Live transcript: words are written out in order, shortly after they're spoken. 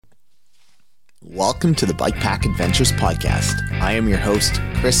Welcome to the Bike Pack Adventures podcast. I am your host,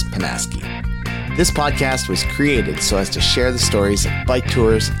 Chris Panaski. This podcast was created so as to share the stories of bike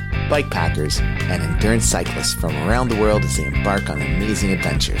tours, bike packers, and endurance cyclists from around the world as they embark on amazing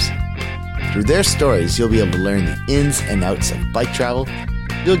adventures. Through their stories, you'll be able to learn the ins and outs of bike travel.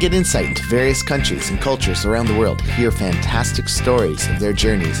 You'll get insight into various countries and cultures around the world, hear fantastic stories of their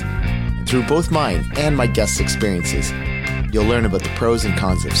journeys. And through both mine and my guests' experiences, you'll learn about the pros and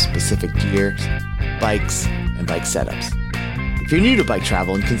cons of specific gear, bikes, and bike setups. If you're new to bike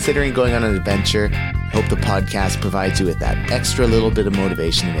travel and considering going on an adventure, I hope the podcast provides you with that extra little bit of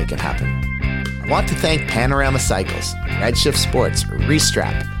motivation to make it happen. I want to thank Panorama Cycles, Redshift Sports,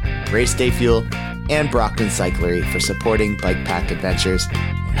 Restrap, Race Day Fuel, and Brockman Cyclery for supporting Bike Pack Adventures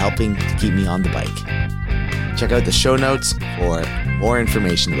and helping to keep me on the bike. Check out the show notes for more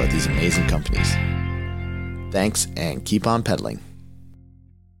information about these amazing companies. Thanks, and keep on pedaling.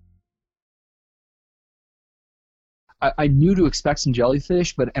 I knew to expect some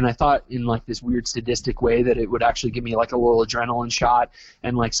jellyfish, and I thought in like this weird sadistic way that it would actually give me like a little adrenaline shot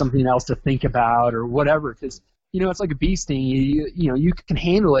and like something else to think about or whatever. Because it's like a bee sting. You can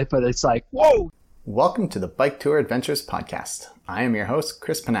handle it, but it's like whoa. Welcome to the Bike Tour Adventures podcast. I am your host,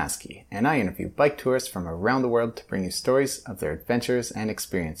 Chris Panaski, and I interview bike tourists from around the world to bring you stories of their adventures and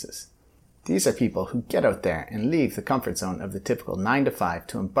experiences. These are people who get out there and leave the comfort zone of the typical 9 to 5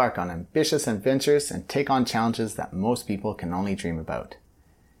 to embark on ambitious adventures and take on challenges that most people can only dream about.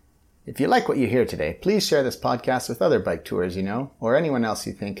 If you like what you hear today, please share this podcast with other bike tours you know or anyone else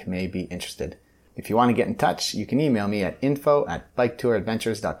you think may be interested. If you want to get in touch, you can email me at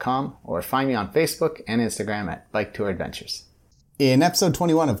info@biketouradventures.com or find me on Facebook and Instagram at Bike Tour Adventures. In episode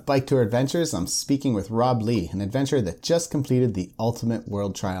 21 of Bike Tour Adventures, I'm speaking with Rob Lee, an adventurer that just completed the Ultimate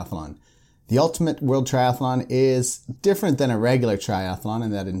World Triathlon. The Ultimate World Triathlon is different than a regular triathlon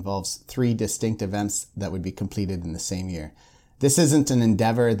in that it involves 3 distinct events that would be completed in the same year. This isn't an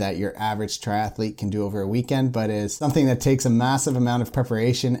endeavor that your average triathlete can do over a weekend, but is something that takes a massive amount of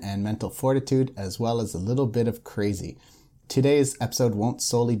preparation and mental fortitude, as well as a little bit of crazy. Today's episode won't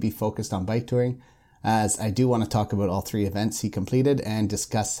solely be focused on bike touring, as I do want to talk about all 3 events he completed and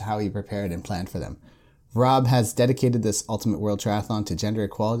discuss how he prepared and planned for them. Rob has dedicated this Ultimate World Triathlon to gender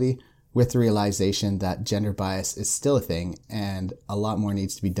equality, with the realization that gender bias is still a thing and a lot more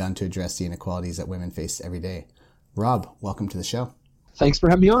needs to be done to address the inequalities that women face every day. Rob, welcome to the show. Thanks for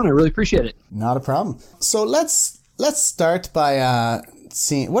having me on. I really appreciate it. Not a problem. So let's start by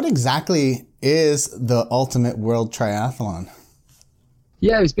seeing what exactly is the Ultimate World Triathlon.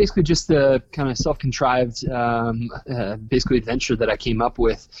 Yeah, it was basically just a kind of self-contrived basically adventure that I came up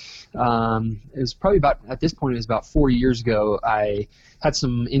with. It was probably at this point, it was about 4 years ago. I had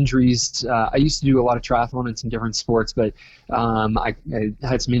some injuries. I used to do a lot of triathlon and some different sports, but I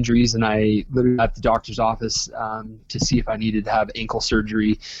had some injuries, and I literally at the doctor's office to see if I needed to have ankle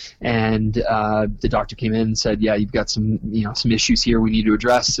surgery. And the doctor came in and said, "Yeah, you've got some issues here we need to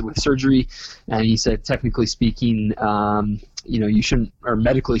address with surgery." And he said, technically speaking, you shouldn't, or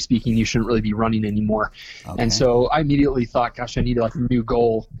medically speaking, you shouldn't really be running anymore. Okay. And so I immediately thought, gosh, I need like a new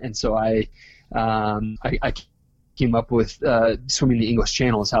goal. And so I came up with swimming the English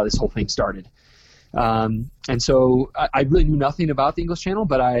Channel is how this whole thing started. And so I really knew nothing about the English Channel,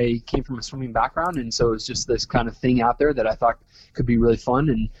 but I came from a swimming background, and so it was just this kind of thing out there that I thought could be really fun.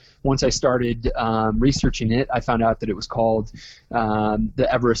 And once I started researching it, I found out that it was called the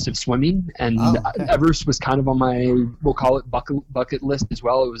Everest of swimming, and Everest was kind of on my, we'll call it bucket list as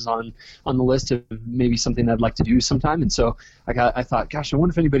well. It was on the list of maybe something I'd like to do sometime. And so I thought, gosh, I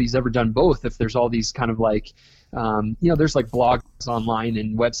wonder if anybody's ever done both, if there's all these kind of like, there's like blogs online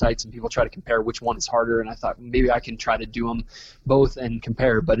and websites, and people try to compare which one is harder, and I thought maybe I can try to do them both and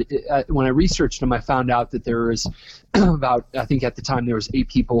compare. But when I researched them, I found out that there was about, I think at the time there was 8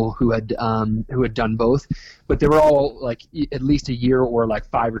 people who had done both, but they were all like at least a year or like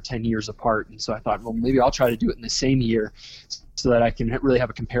 5 or 10 years apart. And so I thought, well, maybe I'll try to do it in the same year so that I can really have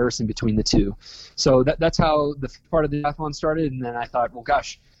a comparison between the two. So that's how the part of the triathlon started. And then I thought, well,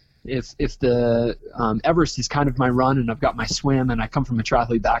 gosh, if the Everest is kind of my run, and I've got my swim, and I come from a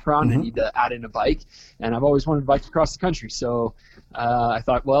triathlete background, I need to add in a bike, and I've always wanted to bike across the country. So I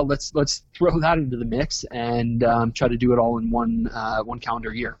thought, well, let's throw that into the mix and try to do it all in one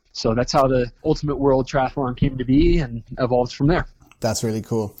calendar year. So that's how the Ultimate World Triathlon came to be and evolved from there. That's really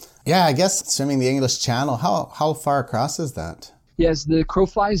cool. Yeah, I guess swimming the English Channel, how far across is that? Yeah, as the crow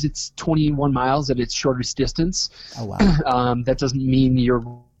flies, it's 21 miles at its shortest distance. Oh, wow. That doesn't mean you're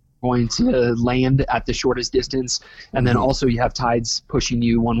going to land at the shortest distance, and then also you have tides pushing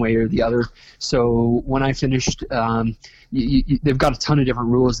you one way or the other. So when I finished, they've got a ton of different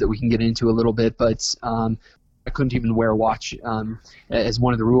rules that we can get into a little bit, but I couldn't even wear a watch as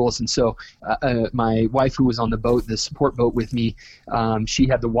one of the rules. And so my wife, who was on the boat, the support boat with me, she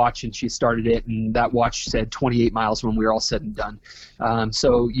had the watch and she started it, and that watch said 28 miles when we were all said and done.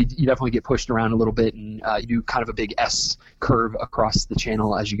 So you definitely get pushed around a little bit, and you do kind of a big S curve across the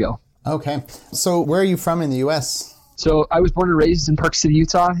channel as you go. Okay. So where are you from in the U.S.? So I was born and raised in Park City,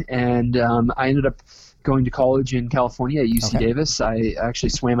 Utah, and I ended up going to college in California at UC Davis. I actually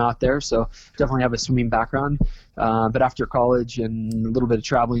swam out there, so definitely have a swimming background. But after college and a little bit of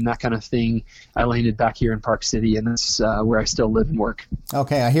traveling, that kind of thing, I landed back here in Park City, and that's where I still live and work.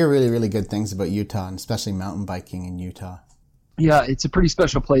 Okay, I hear really, really good things about Utah, and especially mountain biking in Utah. Yeah, it's a pretty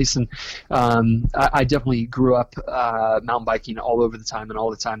special place, and I definitely grew up mountain biking all over the time and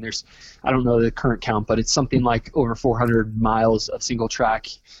all the time. I don't know the current count, but it's something like over 400 miles of single track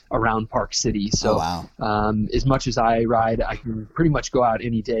around Park City. So as much as I ride, I can pretty much go out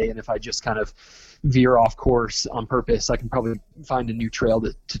any day, and if I just kind of veer off course on purpose, I can probably find a new trail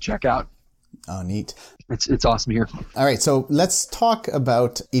to check out. Oh, neat. It's awesome here. All right, so let's talk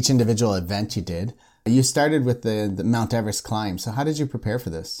about each individual event you did. You started with the Mount Everest climb. So how did you prepare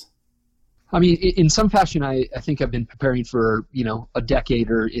for this? I mean, in some fashion, I think I've been preparing for, a decade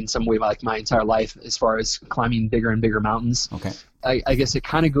or in some way like my entire life as far as climbing bigger and bigger mountains. Okay. I guess it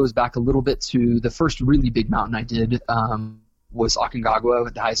kind of goes back a little bit to the first really big mountain I did was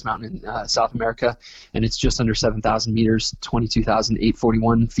Aconcagua, the highest mountain in South America, and it's just under 7,000 meters,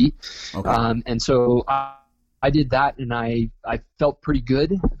 22,841 feet. Okay. And so I did that, and I felt pretty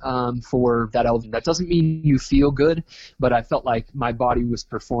good for that elevation. That doesn't mean you feel good, but I felt like my body was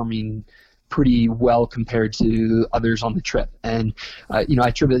performing pretty well compared to others on the trip. And, I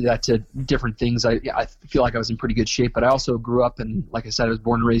attributed that to different things. I feel like I was in pretty good shape, but I also grew up, and like I said, I was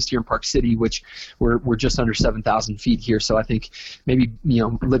born and raised here in Park City, which we're just under 7,000 feet here. So I think maybe,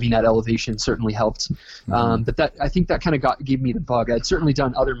 living at elevation certainly helped. Mm-hmm. But I think that kind of gave me the bug. I'd certainly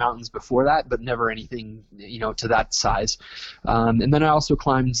done other mountains before that, but never anything, to that size. And then I also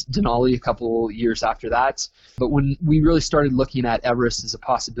climbed Denali a couple years after that. But when we really started looking at Everest as a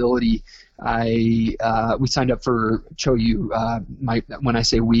possibility, we signed up for Cho-Yu. When I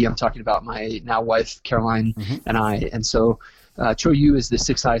say we, I'm talking about my now wife Caroline and I. And so Cho-Yu is the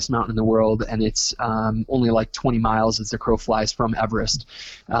sixth highest mountain in the world, and it's only like 20 miles as the crow flies from Everest.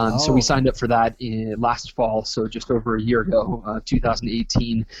 So we signed up for that last fall, so just over a year ago,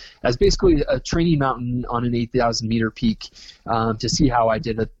 2018, as basically a training mountain on an 8,000 meter peak to see how I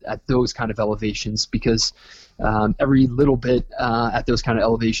did at those kind of elevations, because every little bit at those kind of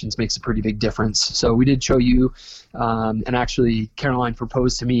elevations makes a pretty big difference. So we did Cho-Yu, and actually Caroline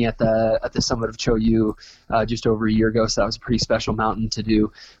proposed to me at the summit of Cho-Yu just over a year ago, so that was a pretty special mountain to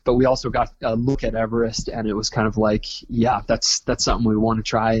do. But we also got a look at Everest, and it was kind of like, yeah, that's something we want to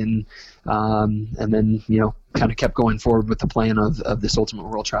try, and then kind of kept going forward with the plan of this Ultimate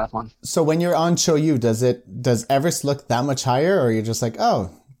World Triathlon. So when you're on Cho-Yu, does Everest look that much higher, or you're just like, oh,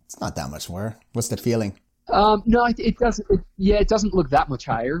 it's not that much more? What's the feeling? No, it doesn't. It doesn't look that much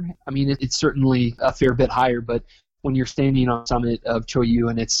higher. I mean, it's certainly a fair bit higher, but when you're standing on the summit of Cho-Yu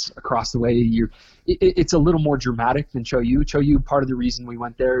and it's across the way, it's a little more dramatic than Cho-Yu. Cho-Yu, part of the reason we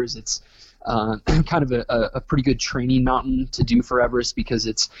went there is it's kind of a pretty good training mountain to do for Everest,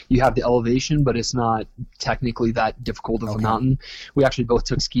 because you have the elevation, but it's not technically that difficult of a mountain. We actually both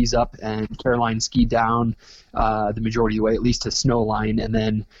took skis up, and Caroline skied down the majority of the way, at least to snow line, and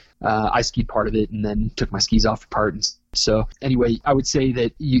then I skied part of it and then took my skis off apart. And so anyway, I would say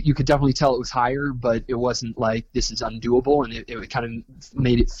that you could definitely tell it was higher, but it wasn't like this is undoable, and it kind of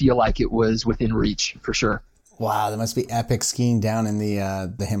made it feel like it was within reach for sure. Wow, that must be epic skiing down in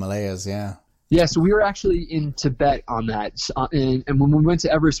the Himalayas, yeah. Yeah, so we were actually in Tibet on that, and when we went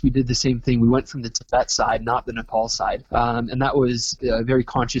to Everest, we did the same thing. We went from the Tibet side, not the Nepal side, and that was a very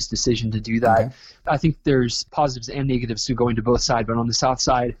conscious decision to do that. Okay. I think there's positives and negatives to going to both sides, but on the south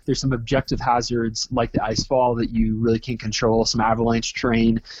side, there's some objective hazards like the ice fall that you really can't control, some avalanche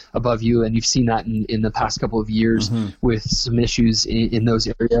terrain above you, and you've seen that in the past couple of years with some issues in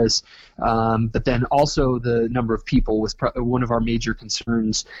those areas. But then also the number of people was one of our major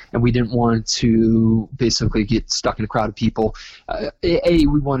concerns, and we didn't want to basically get stuck in a crowd of people. We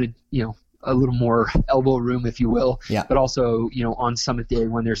wanted, a little more elbow room, if you will. Yeah. But also, on summit day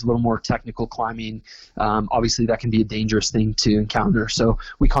when there's a little more technical climbing, obviously that can be a dangerous thing to encounter. So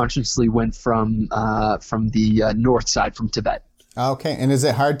we consciously went from the north side, from Tibet. Okay. And is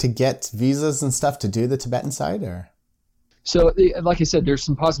it hard to get visas and stuff to do the Tibetan side, or? So, like I said, there's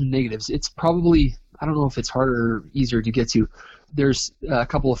some positive and negatives. It's probably, I don't know if it's harder or easier to get to. There's a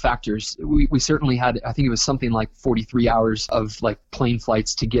couple of factors. We certainly had, I think it was something like 43 hours of like plane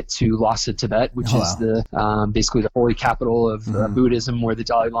flights to get to Lhasa, Tibet, which is the basically the holy capital of Buddhism, where the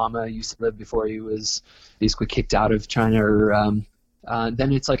Dalai Lama used to live before he was basically kicked out of China.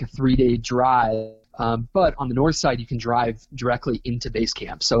 Then it's like a 3-day drive. But on the north side, you can drive directly into base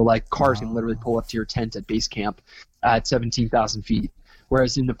camp. So like cars can literally pull up to your tent at base camp at 17,000 feet.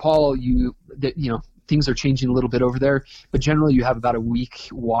 Whereas in Nepal, things are changing a little bit over there, but generally you have about a week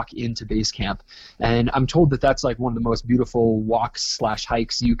walk into base camp. And I'm told that that's like one of the most beautiful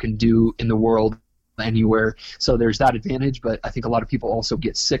walks/hikes you can do in the world anywhere. So there's that advantage, but I think a lot of people also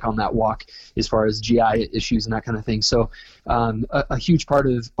get sick on that walk as far as GI issues and that kind of thing. So a huge part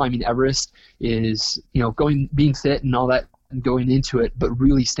of climbing Everest is, being fit and all that, and going into it, but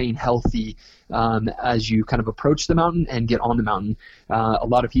really staying healthy as you kind of approach the mountain and get on the mountain. A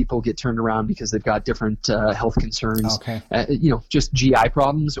lot of people get turned around because they've got different health concerns, just GI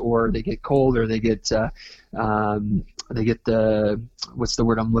problems, or they get cold, or they get the, what's the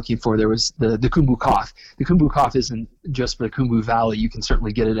word I'm looking for? There was the Khumbu cough. The Khumbu cough isn't just for the Khumbu Valley. You can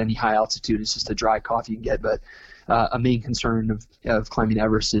certainly get it at any high altitude. It's just a dry cough you can get, but a main concern of climbing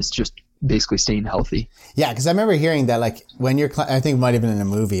Everest is just basically staying healthy. Yeah, because I remember hearing that, like, when you're, I think it might have been in a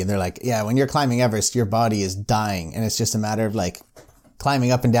movie, and they're like, yeah, when you're climbing Everest, your body is dying, and it's just a matter of, like,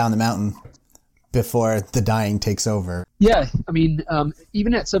 climbing up and down the mountain before the dying takes over. Yeah, I mean,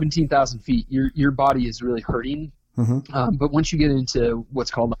 even at 17,000 feet, your body is really hurting. But once you get into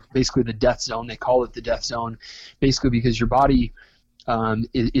what's called basically the death zone, they call it the death zone, basically because your body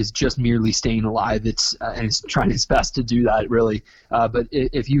is just merely staying alive. And it's trying its best to do that, really. But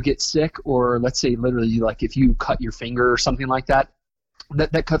if you get sick, or let's say literally, like if you cut your finger or something like that,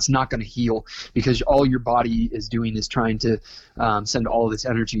 that cut's not going to heal, because all your body is doing is trying to send all of its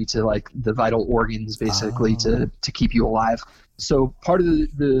energy to like the vital organs, basically, to keep you alive. So part of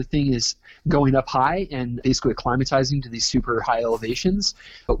the thing is going up high and basically acclimatizing to these super high elevations.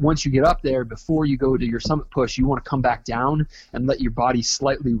 But once you get up there, before you go to your summit push, you want to come back down and let your body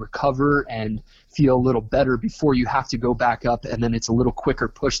slightly recover and feel a little better before you have to go back up. And then it's a little quicker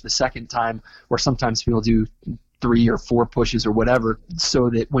push the second time, or sometimes people do 3 or 4 pushes or whatever, so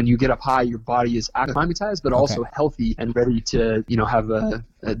that when you get up high, your body is acclimatized, but also healthy and ready to, have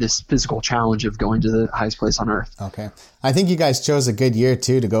this physical challenge of going to the highest place on earth. Okay. I think you guys chose a good year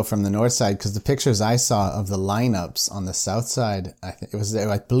too to go from the north side, because the pictures I saw of the lineups on the south side, I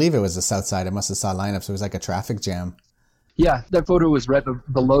believe it was the south side. I must have saw lineups. It was like a traffic jam. Yeah, that photo was right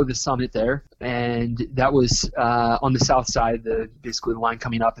below the summit there, and that was on the south side, basically the line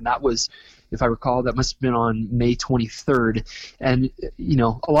coming up, and that was, if I recall, that must have been on May 23rd. And,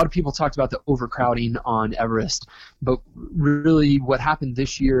 a lot of people talked about the overcrowding on Everest, but really what happened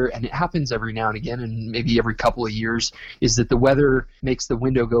this year, and it happens every now and again, and maybe every couple of years, is that the weather makes the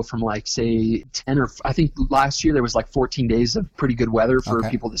window go from like, say, 10 or I think last year there was like 14 days of pretty good weather for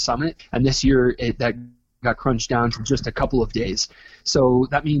people to summit. And this year that got crunched down to just a couple of days. So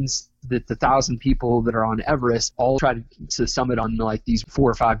that means that the 1,000 people that are on Everest all tried to summit on like these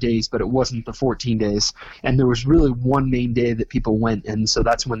 4 or 5 days, but it wasn't the 14 days. And there was really one main day that people went. And so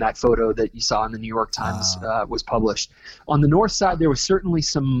that's when that photo that you saw in the New York Times was published. On the north side, there was certainly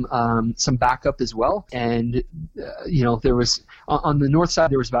some backup as well. And, there was, on the north side,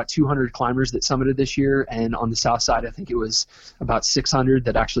 there was about 200 climbers that summited this year. And on the south side, I think it was about 600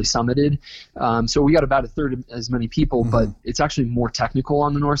 that actually summited. So we got about a third as many people, but it's actually more technical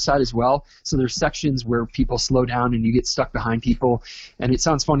on the north side as well. So there's sections where people slow down and you get stuck behind people. And it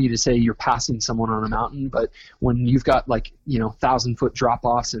sounds funny to say you're passing someone on a mountain, but when you've got 1,000-foot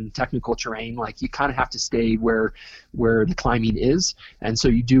drop-offs and technical terrain, like you kind of have to stay where the climbing is. And so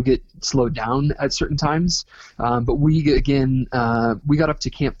you do get slowed down at certain times. But we got up to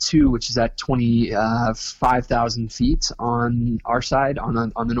Camp 2, which is at 25,000 feet on our side, on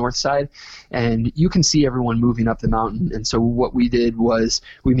the north side. And you can see everyone moving up the mountain. And so what we did was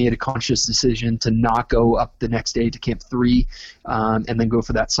we made a conscious decision to not go up the next day to Camp 3 and then go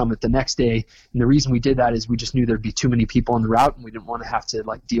for that summit the next day. And the reason we did that is we just knew there'd be too many people on the route, and we didn't want to have to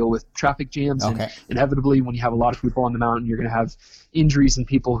deal with traffic jams. And inevitably, when you have a lot of people on the mountain, you're going to have injuries and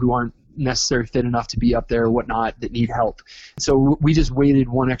people who aren't necessarily fit enough to be up there or whatnot that need help. So we just waited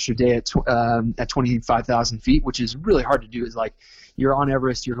one extra day at 25,000 feet, which is really hard to do. Is like, you're on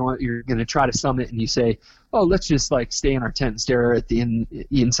Everest, you're going to try to summit, and you say, oh, let's just like stay in our tent and stare at the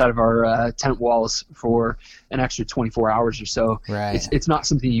inside of our tent walls for an extra 24 hours or so. Right. It's not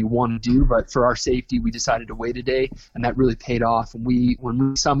something you want to do, but for our safety, we decided to wait a day, and that really paid off. And when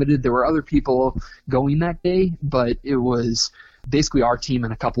we summited, there were other people going that day, but it was basically our team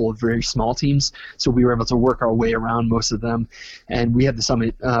and a couple of very small teams, so we were able to work our way around most of them, and we had the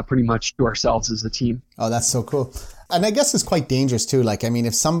summit pretty much to ourselves as a team. Oh, that's so cool. And I guess it's quite dangerous too. Like, I mean,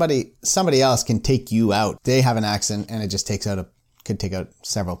 if somebody else can take you out, they have an accident and it just could take out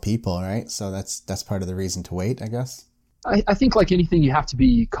several people, right? So that's part of the reason to wait, I guess. I think like anything, you have to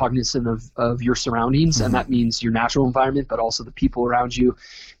be cognizant of your surroundings, and that means your natural environment, but also the people around you.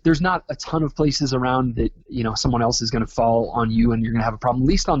 There's not a ton of places around that, someone else is going to fall on you and you're going to have a problem, at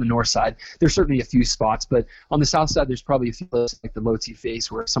least on the north side. There's certainly a few spots, but on the south side, there's probably a few places like the Lhotse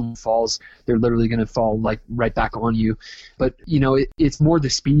face where if someone falls, they're literally going to fall like right back on you. But, it's more the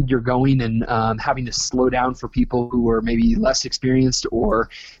speed you're going and having to slow down for people who are maybe less experienced, or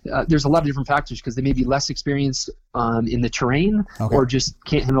there's a lot of different factors because they may be less experienced in the terrain, okay, or just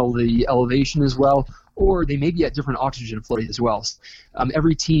can't handle the elevation as well, or they may be at different oxygen flow as well.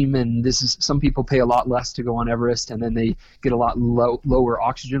 Every team, and some people pay a lot less to go on Everest, and then they get a lot lower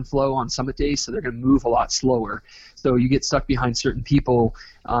oxygen flow on summit days, so they're going to move a lot slower. So you get stuck behind certain people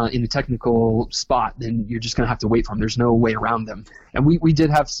in the technical spot, then you're just going to have to wait for them. There's no way around them. And we did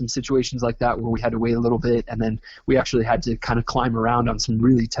have some situations like that where we had to wait a little bit, and then we actually had to kind of climb around on some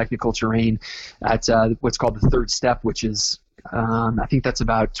really technical terrain at what's called the third step, which is I think that's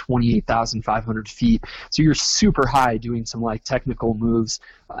about 28,500 feet. So you're super high doing some like technical moves,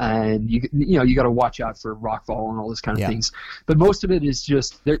 and you got to watch out for rockfall and all those kind of things. But most of it is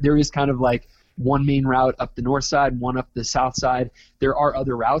just there is kind of like one main route up the north side, one up the south side. There are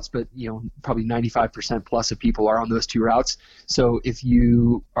other routes, but probably 95% plus of people are on those two routes. So if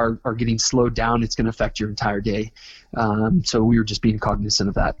you are getting slowed down, it's going to affect your entire day. So we were just being cognizant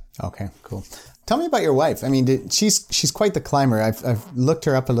of that. Okay, cool. Tell me about your wife. I mean, she's quite the climber. I've looked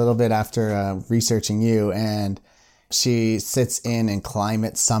her up a little bit after researching you, and she sits in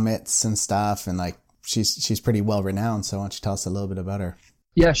climate summits and stuff, and like she's pretty well renowned. So why don't you tell us a little bit about her?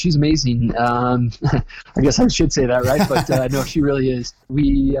 Yeah, she's amazing. I guess I should say that, right? But no, she really is.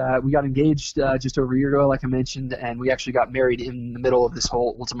 We got engaged just over a year ago, like I mentioned, and we actually got married in the middle of this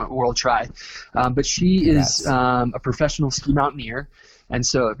whole Ultimate World Tri. But she is a professional ski mountaineer. And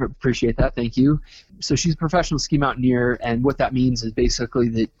so I appreciate that. Thank you. So she's a professional ski mountaineer, and what that means is basically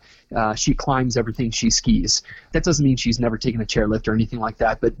that she climbs everything she skis. That doesn't mean she's never taken a chairlift or anything like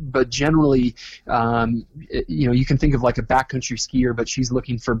that, but generally, you can think of like a backcountry skier, but she's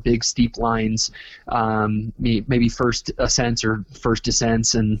looking for big steep lines, maybe first ascents or first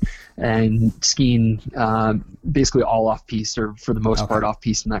descents, and skiing basically all off piste, or for the most part off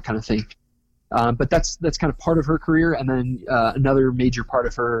piste and that kind of thing. But that's kind of part of her career, and then another major part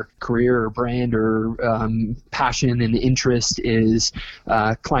of her career or brand or passion and interest is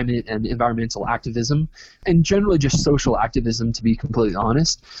climate and environmental activism, and generally just social activism, to be completely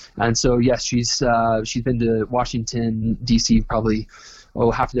honest. And so yes, she's been to Washington D.C. probably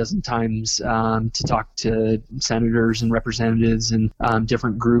half a dozen times to talk to senators and representatives and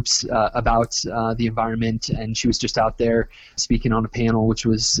different groups about the environment. And she was just out there speaking on a panel, which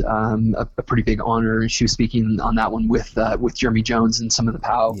was a pretty big honor. She was speaking on that one with Jeremy Jones and some of the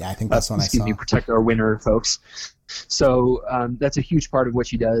POW. Yeah, I think that's one I saw. Protect Our Winter folks. So that's a huge part of what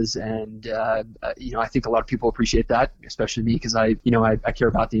she does, and I think a lot of people appreciate that, especially me, because I care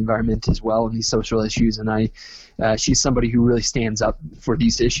about the environment as well and these social issues, and she's somebody who really stands up for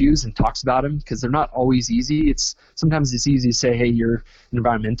these issues and talks about them, because they're not always easy. Sometimes it's easy to say, hey, you're an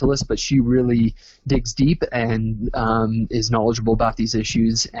environmentalist, but she really digs deep and is knowledgeable about these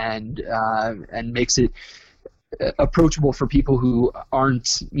issues and makes it approachable for people who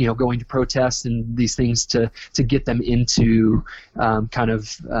aren't going to protest and these things, to get them into kind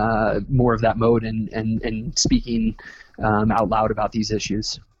of more of that mode and speaking out loud about these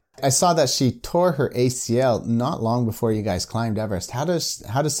issues. I saw that she tore her ACL not long before you guys climbed Everest. How does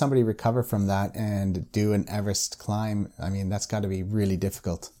somebody recover from that and do an Everest climb? I mean, that's got to be really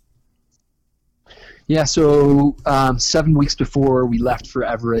difficult. Yeah, so 7 weeks before we left for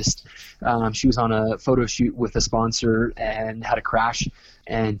Everest, she was on a photo shoot with a sponsor and had a crash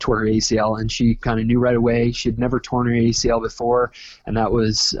and tore her ACL. And she kind of knew right away. She had never torn her ACL before, and that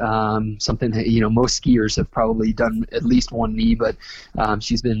was something that, most skiers have probably done at least one knee, but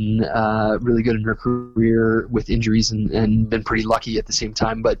she's been really good in her career with injuries and been pretty lucky at the same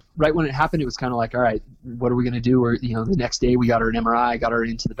time. But right when it happened, it was kind of like, all right, what are we going to do? Or, the next day we got her an MRI, got her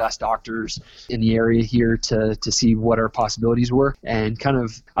into the best doctors in the area here to see what our possibilities were. And kind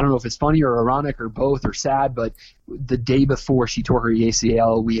of, I don't know if it's funny or ironic or both or sad, but the day before she tore her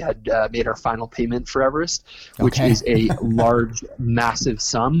ACL, we had made our final payment for Everest, which is a large, massive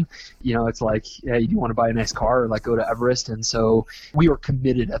sum. It's like, hey, you want to buy a nice car or like go to Everest? And so we were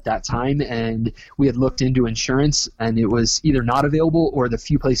committed at that time, and we had looked into insurance, and it was either not available, or the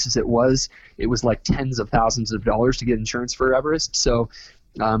few places it was like tens of thousands of dollars to get insurance for Everest. So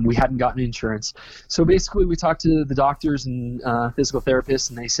we hadn't gotten insurance. So basically we talked to the doctors and physical therapists,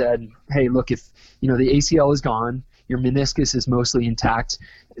 and they said, hey, look, if the ACL is gone, your meniscus is mostly intact.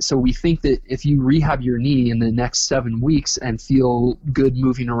 So we think that if you rehab your knee in the next 7 weeks and feel good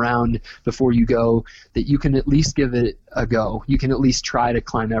moving around before you go, that you can at least give it a go. You can at least try to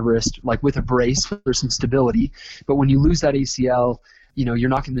climb Everest, like with a brace for some stability. But when you lose that ACL, you're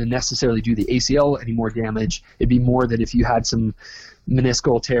not going to necessarily do the ACL any more damage. It'd be more that if you had some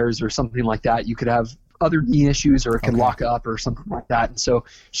meniscal tears or something like that, you could have other knee issues, or it could lock up or something like that. And so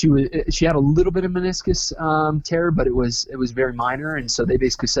she had a little bit of meniscus tear, but it was very minor. And so they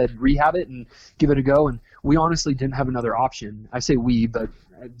basically said rehab it and give it a go. And we honestly didn't have another option. I say we, but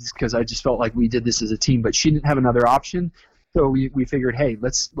because I just felt like we did this as a team. But she didn't have another option, so we figured, hey,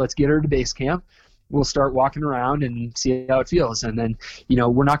 let's get her to base camp. We'll start walking around and see how it feels. And then,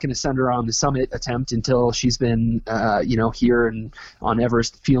 we're not going to send her on the summit attempt until she's been, here and on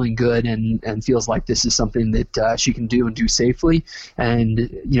Everest feeling good and feels like this is something that she can do and do safely.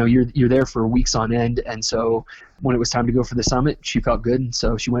 And, you're there for weeks on end. And so when it was time to go for the summit, she felt good. And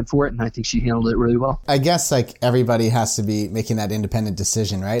so she went for it. And I think she handled it really well. I guess like everybody has to be making that independent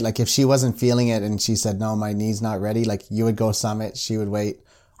decision, right? Like if she wasn't feeling it and she said, no, my knee's not ready, like you would go summit, she would wait.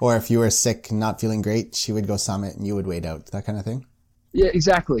 Or if you were sick, not feeling great, she would go summit and you would wait out, that kind of thing? Yeah,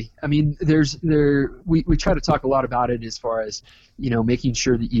 exactly. I mean, we try to talk a lot about it as far as, making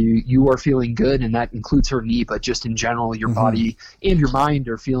sure that you are feeling good, and that includes her knee, but just in general, your body and your mind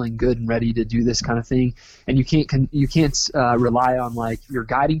are feeling good and ready to do this kind of thing. And you can't rely on like your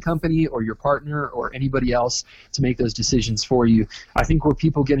guiding company or your partner or anybody else to make those decisions for you. I think where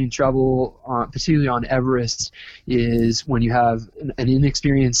people get in trouble, particularly on Everest, is when you have an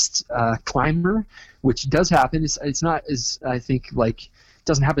inexperienced climber, which does happen. It's not as, I think, like, it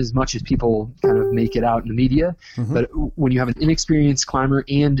doesn't happen as much as people kind of make it out in the media. But when you have an inexperienced climber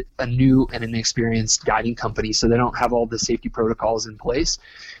and a new and an experienced guiding company, so they don't have all the safety protocols in place.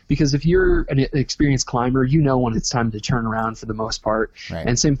 Because if you're an experienced climber, when it's time to turn around for the most part. Right.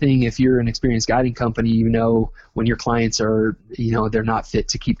 And same thing, if you're an experienced guiding company, when your clients are, they're not fit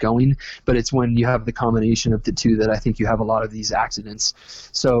to keep going. But it's when you have the combination of the two that I think you have a lot of these accidents.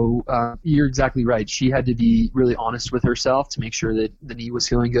 So you're exactly right. She had to be really honest with herself to make sure that the knee was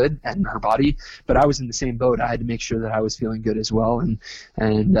feeling good and her body. But I was in the same boat. I had to make sure that I was feeling good as well.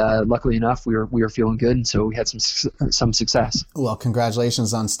 And luckily enough, we were feeling good. And so we had some success. Well,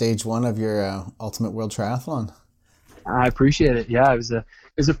 congratulations on stage one of your Ultimate World Triathlon. I appreciate it. Yeah, it was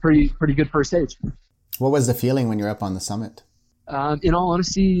a pretty good first stage. What was the feeling when you're up on the summit? In all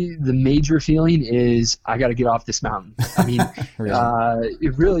honesty, the major feeling is I got to get off this mountain. I mean,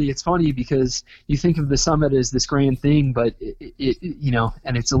 it's funny because you think of the summit as this grand thing, but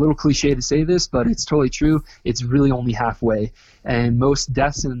and it's a little cliche to say this, but it's totally true. It's really only halfway, and most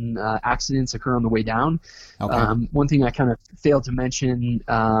deaths and accidents occur on the way down. Okay. One thing I kind of failed to mention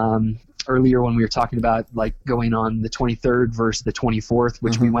earlier when we were talking about like going on the 23rd versus the 24th,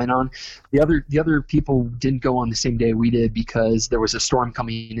 which we went on, the other people didn't go on the same day we did because there was a storm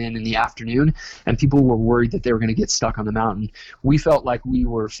coming in the afternoon, and people were worried that they were going to get stuck on the mountain. We felt like we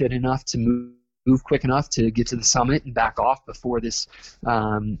were fit enough to move quick enough to get to the summit and back off before this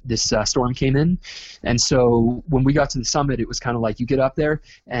storm came in. And so when we got to the summit, it was kind of like you get up there,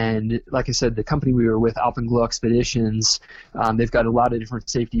 and like I said, the company we were with, Alpenglow Expeditions, they've got a lot of different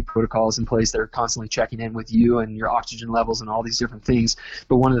safety protocols in place. They're constantly checking in with you and your oxygen levels and all these different things.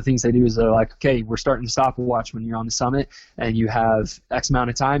 But one of the things they do is they're like, okay, we're starting to stopwatch when you're on the summit, and you have X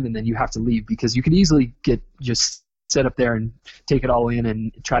amount of time, and then you have to leave, because you could easily get just sit up there and take it all in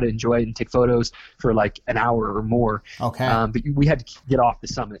and try to enjoy it and take photos for like an hour or more. Okay. But we had to get off the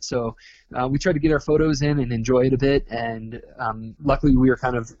summit. So we tried to get our photos in and enjoy it a bit. And luckily we were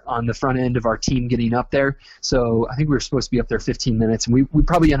kind of on the front end of our team getting up there. So I think we were supposed to be up there 15 minutes, and we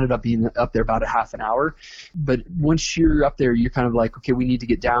probably ended up being up there about a half an hour. But once you're up there, you're kind of like, okay, we need to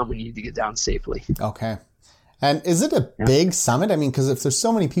get down. We need to get down safely. Okay. And is it a big summit? I mean, because if there's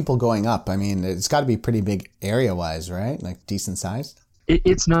so many people going up, I mean, it's got to be pretty big area-wise, right? Like decent sized?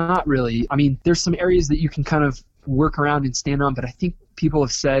 It's not really. I mean, there's some areas that you can kind of work around and stand on, but I think people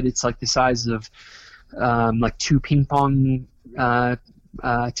have said it's like the size of like 2 ping pong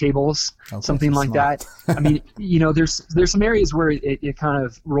tables, something like that. I mean, there's some areas where it kind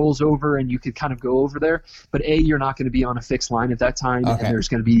of rolls over and you could kind of go over there, but you're not going to be on a fixed line at that time, and there's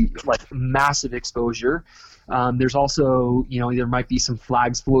going to be like massive exposure. There's also, there might be some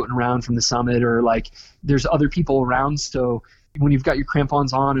flags floating around from the summit, or like there's other people around. So when you've got your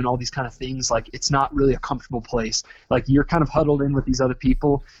crampons on and all these kind of things, like it's not really a comfortable place. Like you're kind of huddled in with these other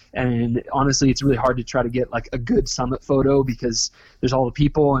people, and honestly, it's really hard to try to get like a good summit photo because there's all the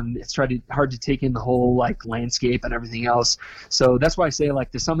people, and it's hard to take in the whole like landscape and everything else. So that's why I say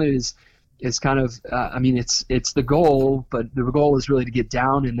like the summit is kind of, I mean, it's the goal, but the goal is really to get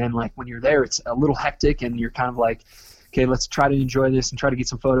down. And then like when you're there, it's a little hectic and you're kind of like, okay, let's try to enjoy this and try to get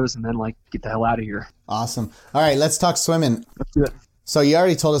some photos and then like get the hell out of here. Awesome. All right, let's talk swimming. Let's do it. So you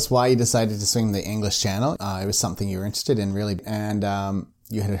already told us why you decided to swim the English Channel. It was something you were interested in really, and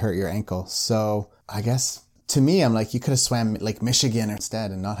you had hurt your ankle. So I guess to me, I'm like, you could have swam like Michigan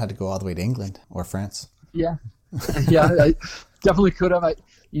instead and not had to go all the way to England or France. Yeah. Yeah, I definitely could have.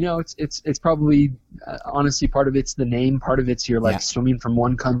 It's probably, honestly, part of it's the name, part of it's you're like swimming from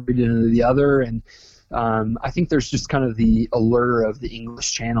one country to the other. And I think there's just kind of the allure of the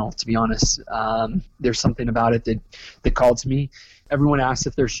English Channel, to be honest. There's something about it that called to me. Everyone asked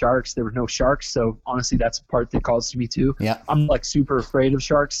if there's sharks. There were no sharks. So honestly, that's a part that calls to me too. Yeah. I'm like super afraid of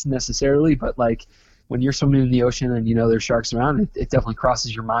sharks necessarily, but like when you're swimming in the ocean and there's sharks around, it definitely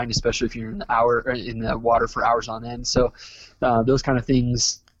crosses your mind, especially if you're in the water for hours on end. So those kind of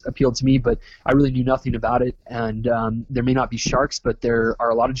things appealed to me, but I really knew nothing about it. And there may not be sharks, but there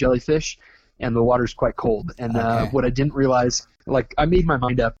are a lot of jellyfish, and the water's quite cold. And what I didn't realize, like I made my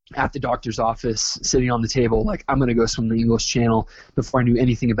mind up at the doctor's office, sitting on the table, like I'm going to go swim the English Channel before I knew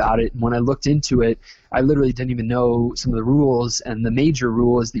anything about it. And when I looked into it, I literally didn't even know some of the rules. And the major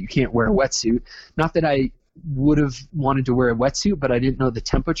rule is that you can't wear a wetsuit. Not that I would have wanted to wear a wetsuit, but I didn't know the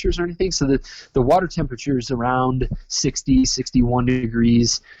temperatures or anything. So the water temperature is around 60, 61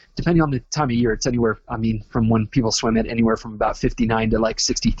 degrees, depending on the time of year. It's anywhere, I mean, from when people swim it, anywhere from about 59 to like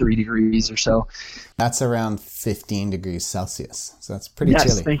 63 degrees or so. That's around 15 degrees Celsius. So that's pretty chilly.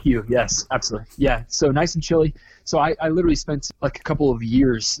 Yes, thank you. Yes, absolutely. Yeah, so nice and chilly. So I literally spent like a couple of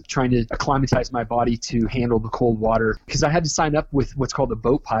years trying to acclimatize my body to handle the cold water, because I had to sign up with what's called the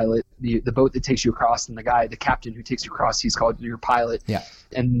boat pilot, the boat that takes you across, and the captain who takes you across, he's called your pilot. Yeah.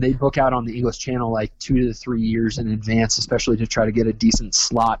 And they book out on the English Channel like 2 to 3 years in advance, especially to try to get a decent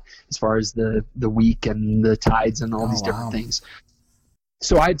slot as far as the week and the tides and all these different things.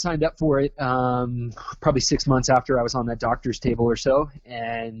 So I had signed up for it probably 6 months after I was on that doctor's table or so,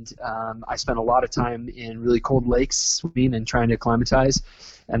 and I spent a lot of time in really cold lakes swimming and trying to acclimatize.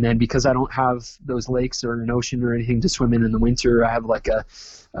 And then because I don't have those lakes or an ocean or anything to swim in the winter, I have like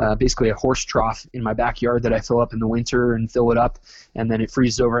basically a horse trough in my backyard that I fill up in the winter and fill it up, and then it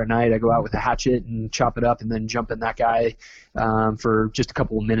freezes over at night. I go out with a hatchet and chop it up and then jump in that guy for just a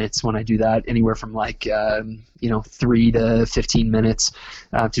couple of minutes when I do that, anywhere from like 3 to 15 minutes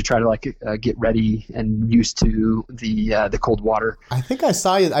to try to like get ready and used to the cold water. I think I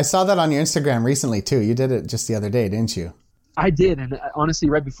saw that on your Instagram recently too. You did it just the other day, didn't you? I did, and honestly,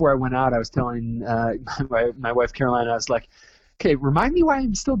 right before I went out, I was telling my wife Caroline, I was like, okay, remind me why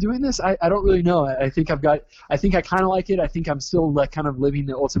I'm still doing this. I don't really know. I think I kind of like it. I think I'm still like kind of living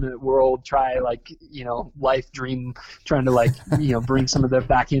the ultimate world, life dream, trying to like, bring some of that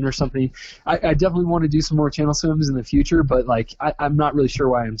back in or something. I definitely want to do some more channel swims in the future, but like, I'm not really sure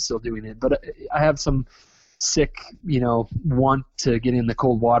why I'm still doing it, but I have some sick, want to get in the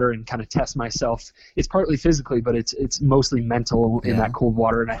cold water and kind of test myself. It's partly physically, but it's mostly mental in that cold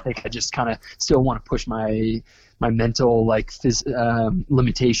water. And I think I just kind of still want to push my mental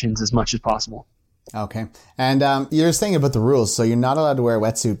limitations as much as possible. Okay. And you're saying about the rules. So you're not allowed to wear a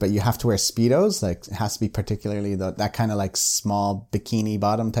wetsuit, but you have to wear Speedos. Like it has to be particularly that kind of like small bikini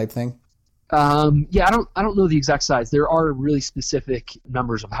bottom type thing. Yeah, I don't know the exact size. There are really specific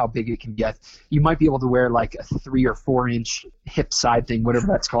numbers of how big it can get. You might be able to wear like a 3 or 4 inch hip side thing, whatever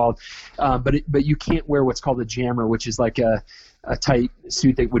that's called. But you can't wear what's called a jammer, which is like a tight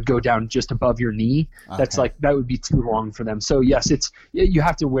suit that would go down just above your knee. Okay. That would be too long for them. So yes, you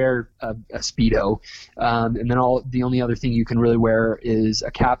have to wear a Speedo, and then the only other thing you can really wear is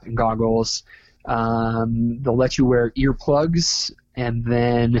a cap and goggles. They'll let you wear earplugs, and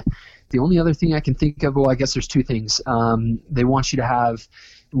then the only other thing I can think of, well, I guess there's 2 things. They want you to have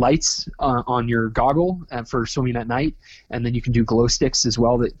lights on your goggle for swimming at night, and then you can do glow sticks as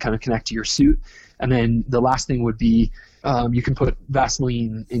well that kind of connect to your suit. And then the last thing would be you can put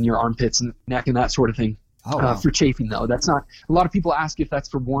Vaseline in your armpits and neck and that sort of thing. Oh, wow. For chafing, though. That's not. A lot of people ask if that's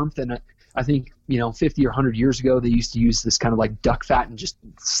for warmth, and I think 50 or 100 years ago they used to use this kind of like duck fat and just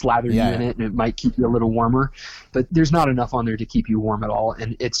slather you in it, and it might keep you a little warmer. But there's not enough on there to keep you warm at all,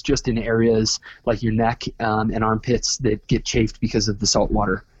 and it's just in areas like your neck and armpits that get chafed because of the salt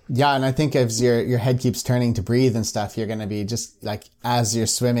water. Yeah, and I think as your head keeps turning to breathe and stuff, you're going to be just like, as you're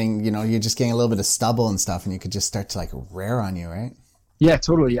swimming, you're just getting a little bit of stubble and stuff, and you could just start to like rear on you, right? Yeah,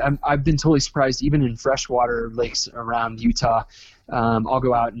 totally. I've been totally surprised, even in freshwater lakes around Utah. I'll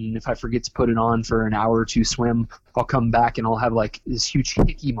go out, and if I forget to put it on for an hour or 2 swim, I'll come back and I'll have like this huge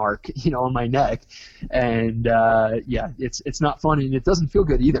hickey mark, on my neck. And it's not fun, and it doesn't feel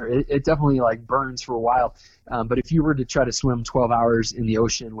good either. It definitely like burns for a while. But if you were to try to swim 12 hours in the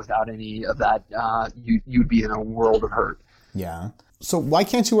ocean without any of that, you'd be in a world of hurt. Yeah. So why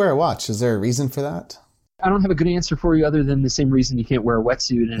can't you wear a watch? Is there a reason for that? I don't have a good answer for you other than the same reason you can't wear a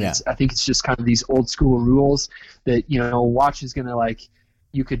wetsuit. And I think it's just kind of these old school rules that, a watch is going to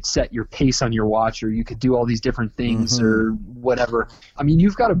you could set your pace on your watch, or you could do all these different things or whatever. I mean,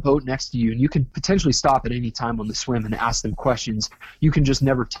 you've got a boat next to you, and you could potentially stop at any time on the swim and ask them questions. You can just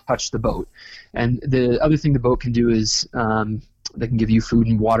never touch the boat. And the other thing the boat can do is they can give you food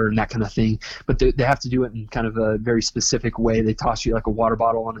and water and that kind of thing, but they have to do it in kind of a very specific way. They toss you like a water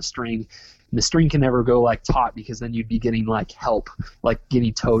bottle on a string. And the string can never go like taut, because then you'd be getting like help, like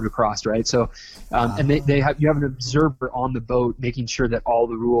getting towed across, right? So, and you have an observer on the boat making sure that all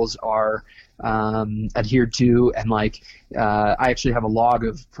the rules are adhered to, and I actually have a log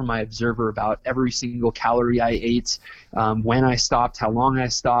from my observer about every single calorie I ate, when I stopped, how long I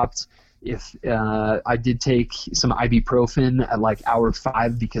stopped. If I did take some ibuprofen at like hour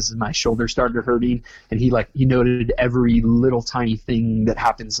 5 because my shoulder started hurting, and he noted every little tiny thing that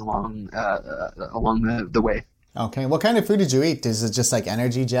happens along the way. Okay, what kind of food did you eat? Is it just like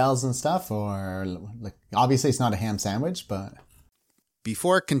energy gels and stuff, or like obviously it's not a ham sandwich, but...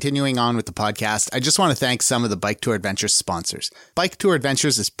 Before continuing on with the podcast, I just want to thank some of the Bike Tour Adventures sponsors. Bike Tour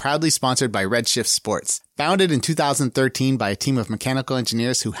Adventures is proudly sponsored by Redshift Sports. Founded in 2013 by a team of mechanical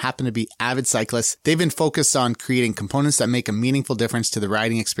engineers who happen to be avid cyclists, they've been focused on creating components that make a meaningful difference to the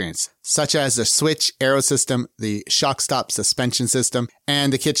riding experience, such as the switch aero system, the shock stop suspension system,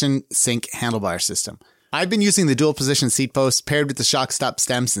 and the kitchen sink handlebar system. I've been using the dual position seat posts paired with the shock stop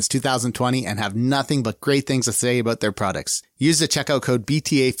stem since 2020 and have nothing but great things to say about their products. Use the checkout code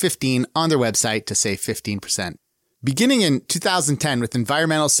BTA15 on their website to save 15%. Beginning in 2010 with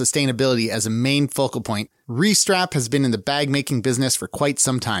environmental sustainability as a main focal point, Restrap has been in the bag making business for quite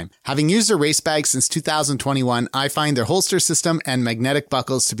some time. Having used their race bags since 2021, I find their holster system and magnetic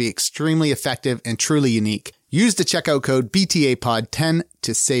buckles to be extremely effective and truly unique. Use the checkout code BTAPOD10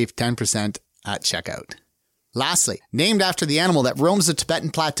 to save 10% at checkout. Lastly, named after the animal that roams the Tibetan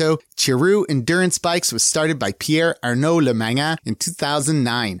Plateau, Chiru Endurance Bikes was started by Pierre Arnaud Lemangin in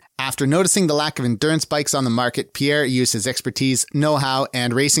 2009. After noticing the lack of endurance bikes on the market, Pierre used his expertise, know-how,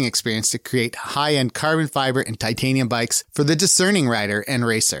 and racing experience to create high-end carbon fiber and titanium bikes for the discerning rider and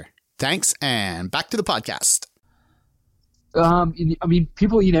racer. Thanks, and back to the podcast. I mean,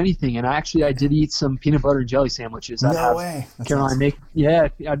 people eat anything, and I did eat some peanut butter and jelly sandwiches. No way. Caroline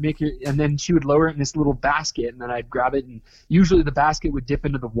I'd make it, and then she would lower it in this little basket, and then I'd grab it, and usually the basket would dip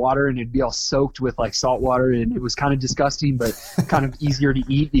into the water, and it'd be all soaked with like salt water, and it was kind of disgusting, but kind of easier to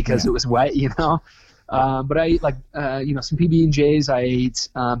eat because it was wet, But I ate some PB&Js. I ate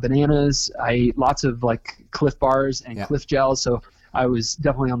bananas. I ate lots of like Cliff bars and Cliff gels. So I was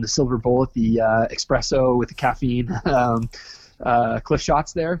definitely on the silver bullet, the espresso with the caffeine Cliff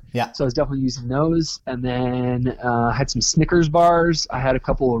shots there. Yeah. So I was definitely using those. And then I had some Snickers bars. I had a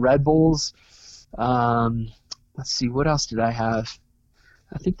couple of Red Bulls. Let's see, what else did I have?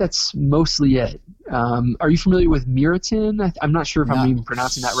 I think that's mostly it. Are you familiar with Miratin? I'm not sure if I'm even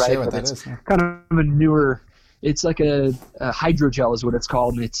pronouncing that right, but it's kind of a newer It's like a hydrogel is what it's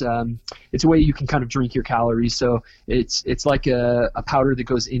called, and it's a way you can kind of drink your calories. So it's like a powder that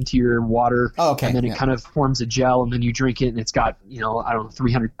goes into your water, and then it kind of forms a gel, and then you drink it, and it's got, I don't know,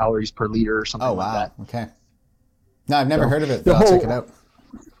 300 calories per liter or something like that. Okay. No, I've never heard of it, but I'll check it out.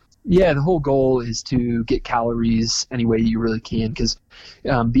 Yeah, the whole goal is to get calories any way you really can, because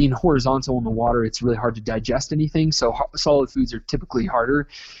being horizontal in the water, it's really hard to digest anything. So solid foods are typically harder.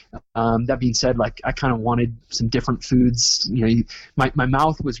 That being said, like, I kind of wanted some different foods. My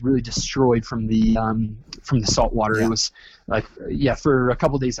mouth was really destroyed from the salt water. Yeah. It was like, for a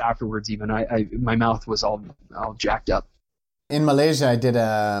couple of days afterwards, even my mouth was all jacked up. In Malaysia, I did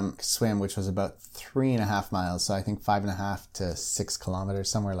a swim, which was about 3.5 miles. So I think 5.5 to 6 kilometers,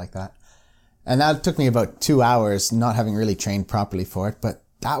 somewhere like that. And that took me about 2 hours, not having really trained properly for it. But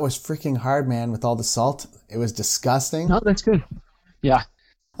that was freaking hard, man, with all the salt. It was disgusting. No, that's good. Yeah.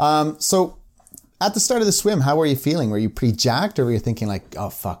 So at the start of the swim, how were you feeling? Were you pretty jacked, or were you thinking like, oh,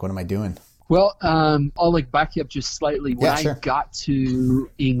 fuck, what am I doing? Well, I'll back you up just slightly. When I got to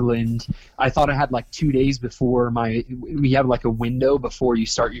England, I thought I had 2 days before we have a window before you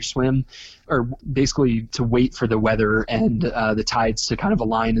start your swim, or basically to wait for the weather and the tides to kind of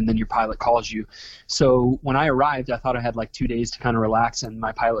align, and then your pilot calls you. So when I arrived, I thought I had 2 days to kind of relax, and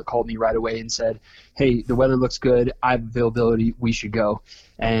my pilot called me right away and said, hey, the weather looks good. I have availability. We should go.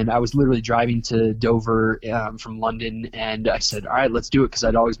 And I was literally driving to Dover from London, and I said, all right, let's do it, because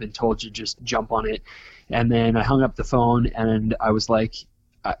I'd always been told to just jump on it. And then I hung up the phone, and I was like,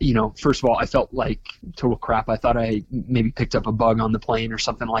 first of all, I felt like total crap. I thought I maybe picked up a bug on the plane or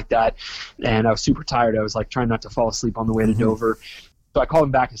something like that, and I was super tired. I was trying not to fall asleep on the way to Dover. So I called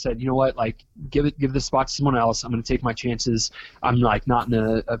him back and said, you know what, give this spot to someone else. I'm going to take my chances. I'm not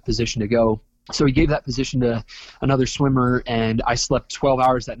in a position to go. So he gave that position to another swimmer, and I slept 12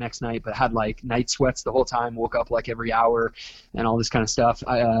 hours that next night, but had night sweats the whole time, woke up every hour and all this kind of stuff.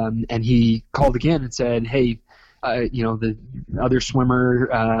 And he called again and said, hey, the other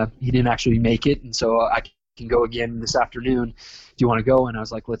swimmer, he didn't actually make it, and so I can go again this afternoon. Do you want to go? And I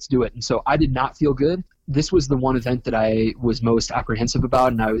was like, let's do it. And so I did not feel good. This was the one event that I was most apprehensive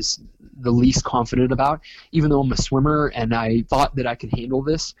about, and I was the least confident about. Even though I'm a swimmer and I thought that I could handle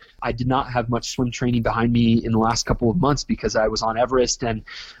this, I did not have much swim training behind me in the last couple of months because I was on Everest and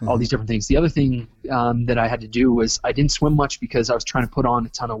all these different things. The other thing that I had to do was I didn't swim much because I was trying to put on a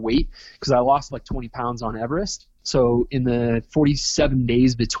ton of weight, because I lost 20 pounds on Everest. So in the 47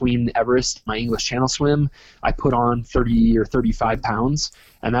 days between Everest and my English Channel swim, I put on 30 or 35 pounds.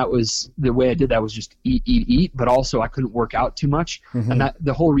 And that was the way I did that, was just eat, but also I couldn't work out too much. And that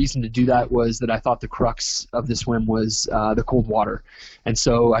the whole reason to do that was that I thought the crux of the swim was the cold water. And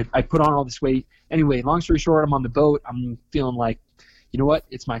so I put on all this weight. Anyway, long story short, I'm on the boat. I'm feeling like, you know what,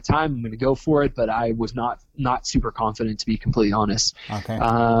 it's my time, I'm going to go for it, but I was not super confident, to be completely honest. Okay.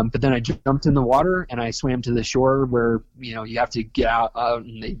 But then I jumped in the water and I swam to the shore where, you have to get out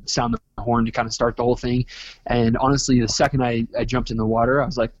and they sound the horn to kind of start the whole thing. And honestly, the second I jumped in the water, I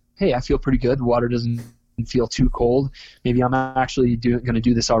was like, hey, I feel pretty good. The water doesn't feel too cold. Maybe I'm actually going to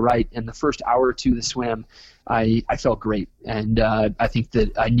do this all right. And the first hour or two of the swim, I felt great. And I think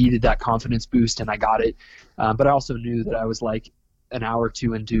that I needed that confidence boost, and I got it. But I also knew that I was an hour or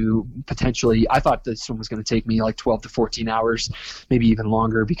two into potentially, I thought the swim was going to take me 12 to 14 hours, maybe even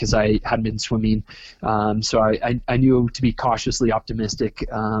longer, because I hadn't been swimming. So I knew to be cautiously optimistic,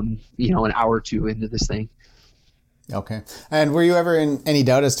 an hour or two into this thing. Okay. And were you ever in any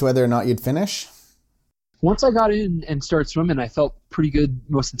doubt as to whether or not you'd finish? Once I got in and started swimming, I felt pretty good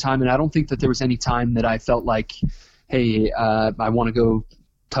most of the time. And I don't think that there was any time that I felt like, hey, I want to go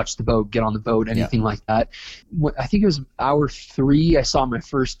touch the boat, get on the boat, anything like that. I think it was hour 3, I saw my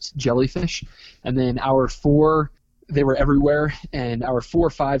first jellyfish. And then hour 4, they were everywhere. And hour 4,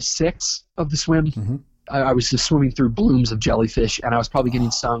 5, 6 of the swim, I was just swimming through blooms of jellyfish, and I was probably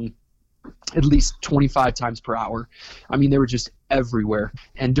getting stung at least 25 times per hour. I mean, they were just everywhere.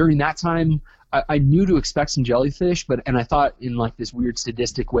 And during that time, I knew to expect some jellyfish, and I thought in this weird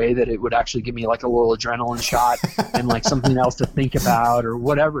sadistic way that it would actually give me a little adrenaline shot and something else to think about or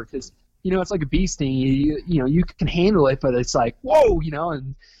whatever, because it's like a bee sting. You can handle it, but it's whoa,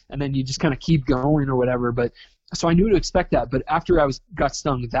 and then you just kind of keep going or whatever. But so I knew to expect that. But after I got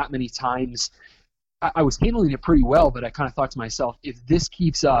stung that many times, I was handling it pretty well. But I kind of thought to myself, if this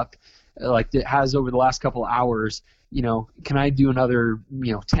keeps up like it has over the last couple of hours, can I do another,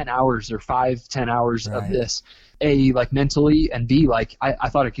 10 hours or 10 hours of this, A, mentally, and B, I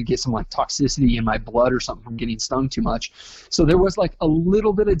thought I could get some toxicity in my blood or something from getting stung too much. So there was a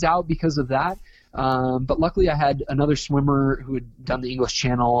little bit of doubt because of that. But luckily I had another swimmer who had done the English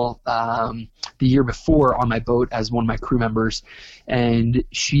Channel the year before on my boat as one of my crew members, and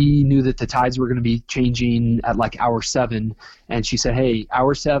she knew that the tides were going to be changing at like hour 7, and she said, hey,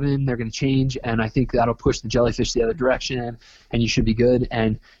 hour 7 they're going to change, and I think that'll push the jellyfish the other direction and you should be good.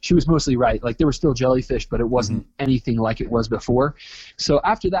 And she was mostly right. Like there were still jellyfish, but it wasn't anything like it was before. So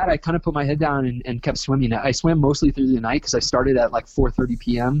after that I kind of put my head down and kept swimming. I swam mostly through the night because I started at like 4:30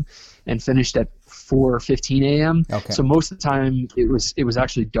 p.m. and finished at 4:15 a.m. Okay. So most of the time it was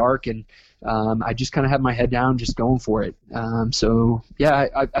actually dark, and I just kind of had my head down, just going for it. So yeah,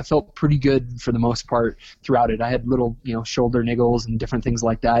 I felt pretty good for the most part throughout it. I had little, shoulder niggles and different things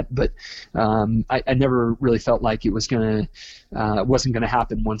like that, but I never really felt like it wasn't gonna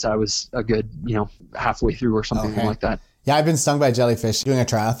happen once I was a good, halfway through or something like that. Yeah, I've been stung by jellyfish doing a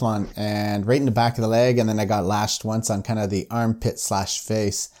triathlon, and right in the back of the leg, and then I got lashed once on kind of the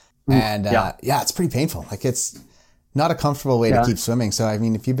armpit/face. And it's pretty painful. Like it's not a comfortable way to keep swimming. So I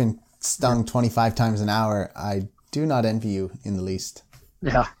mean, if you've been stung 25 times an hour, I do not envy you in the least.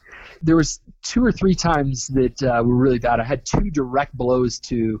 Yeah. There was 2 or 3 times that were really bad. I had 2 direct blows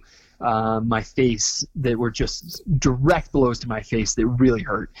to my face that were just direct blows to my face that really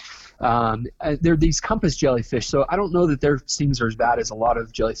hurt. They're these compass jellyfish, so I don't know that their stings are as bad as a lot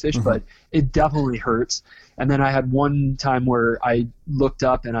of jellyfish, but it definitely hurts. And then I had one time where I looked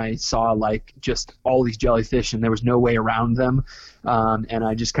up and I saw like just all these jellyfish and there was no way around them. And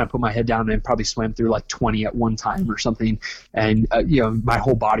I just kind of put my head down and probably swam through like 20 at one time or something. And, my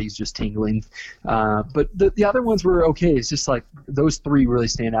whole body's just tingling. But the other ones were okay. It's just like those 3 really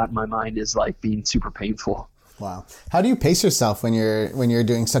stand out in my mind as like being super painful. Wow. How do you pace yourself when you're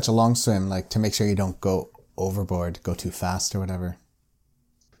doing such a long swim, like to make sure you don't go overboard, go too fast or whatever?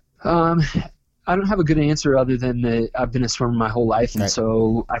 I don't have a good answer other than that I've been a swimmer my whole life. And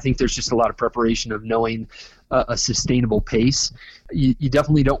so I think there's just a lot of preparation of knowing a sustainable pace. You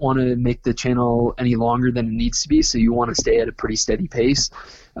definitely don't want to make the channel any longer than it needs to be. So you want to stay at a pretty steady pace.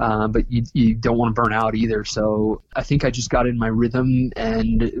 But you don't want to burn out either. So I think I just got in my rhythm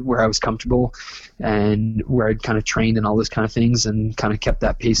and where I was comfortable and where I'd kind of trained and all those kind of things and kind of kept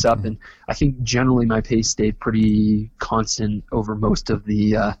that pace up. And I think generally my pace stayed pretty constant over most of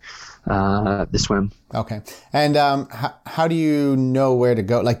the swim. Okay. And how do you know where to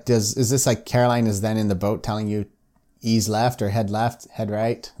go? Like, is this like Caroline is then in the boat telling you ease left, head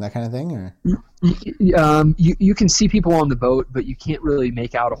right, that kind of thing? Or you can see people on the boat, but you can't really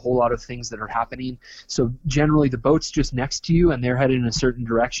make out a whole lot of things that are happening. So generally the boat's just next to you and they're headed in a certain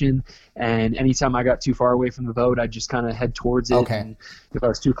direction. And anytime I got too far away from the boat, I'd just kind of head towards it. Okay. And if I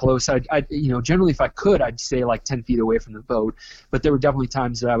was too close, I'd generally if I could, I'd stay like 10 feet away from the boat. But there were definitely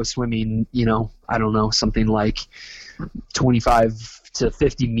times that I was swimming, I don't know, something like 25 to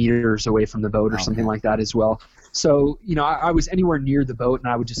 50 meters away from the boat or something like that as well. So, I was anywhere near the boat and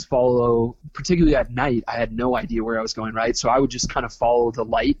I would just follow, particularly at night, I had no idea where I was going, right? So I would just kind of follow the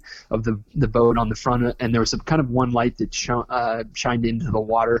light of the boat on the front, and there was kind of one light that shined into the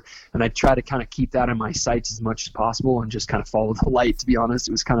water, and I'd try to kind of keep that in my sights as much as possible and just kind of follow the light, to be honest.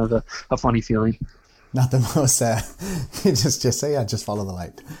 It was kind of a funny feeling. Not the most, just say, just follow the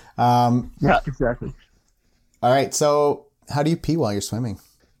light. Yeah, exactly. All right, so how do you pee while you're swimming?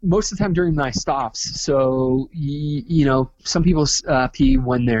 Most of the time during my stops. So, some people pee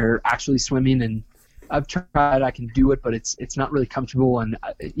when they're actually swimming, and I've tried, I can do it, but it's not really comfortable. And,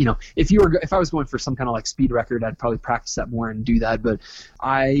 if I was going for some kind of like speed record, I'd probably practice that more and do that. But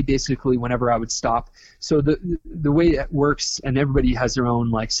I basically, whenever I would stop, so the way it works, and everybody has their own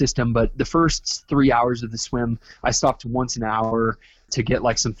like system, but the first 3 hours of the swim, I stopped once an hour to get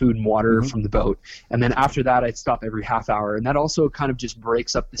like some food and water from the boat. And then after that, I'd stop every half hour. And that also kind of just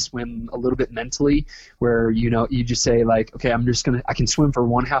breaks up the swim a little bit mentally, where, you just say like, okay, I can swim for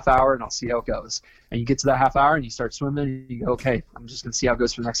 1.5 hour and I'll see how it goes. And you get to that half hour and you start swimming and you go, okay, I'm just going to see how it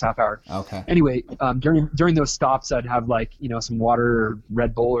goes for the next half hour. Okay. Anyway, during those stops, I'd have like, some water or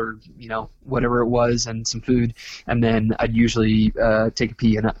Red Bull or, whatever it was, and some food. And then I'd usually take a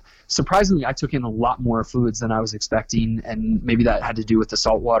pee. And surprisingly, I took in a lot more fluids than I was expecting, and maybe that had to do with the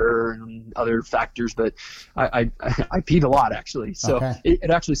salt water and other factors, but I peed a lot, actually. So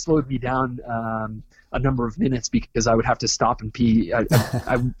it actually slowed me down a number of minutes because I would have to stop and pee. I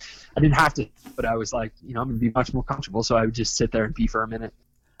didn't have to, but I was like, I'm going to be much more comfortable, so I would just sit there and pee for a minute.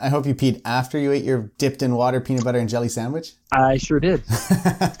 I hope you peed after you ate your dipped in water peanut butter and jelly sandwich. I sure did.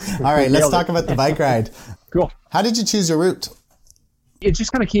 All right, let's talk about the bike ride. Cool. How did you choose your route? It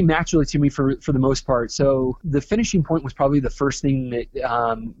just kind of came naturally to me for the most part. So the finishing point was probably the first thing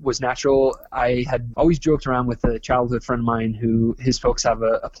that was natural. I had always joked around with a childhood friend of mine who his folks have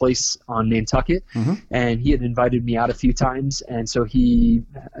a place on Nantucket, and he had invited me out a few times. And so he,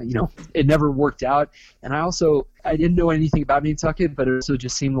 it never worked out. And I didn't know anything about Nantucket, but it also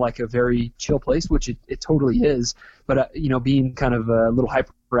just seemed like a very chill place, which it totally is. But, being kind of a little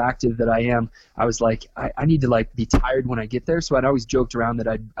hyperactive that I am, I was like, I need to like be tired when I get there. So I'd always joked around that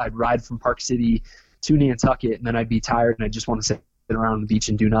I'd ride from Park City to Nantucket, and then I'd be tired and I just want to sit around on the beach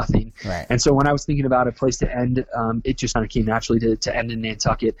and do nothing. Right. And so when I was thinking about a place to end, it just kind of came naturally to end in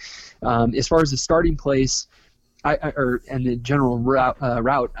Nantucket. As far as the starting place, and the general route,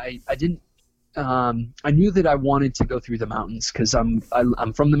 I didn't. I knew that I wanted to go through the mountains because I'm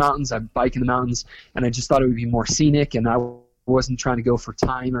from the mountains. I bike in the mountains, and I just thought it would be more scenic, and I wasn't trying to go for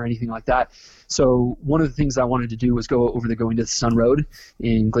time or anything like that. So one of the things I wanted to do was go over the Going to the Sun Road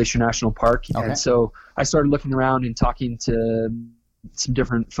in Glacier National Park. Okay. And so I started looking around and talking to some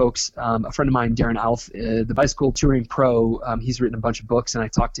different folks. A friend of mine, Darren Alf, the bicycle touring pro, he's written a bunch of books, and I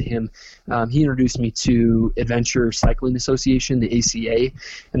talked to him. He introduced me to Adventure Cycling Association, the ACA,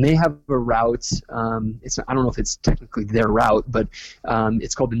 and they have a route. I don't know if it's technically their route, but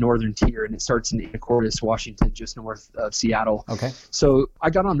it's called the Northern Tier, and it starts in Anacortes, Washington, just north of Seattle. Okay. So I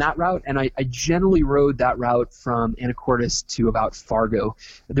got on that route, and I generally rode that route from Anacortes to about Fargo.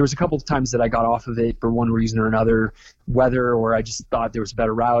 There was a couple of times that I got off of it for one reason or another, weather, or I just thought there was a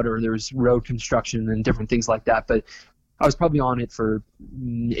better route, or there was road construction and different things like that. But I was probably on it for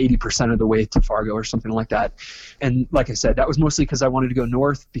 80% of the way to Fargo or something like that. And like I said, that was mostly because I wanted to go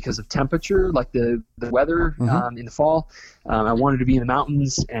north because of temperature, like the weather in the fall. I wanted to be in the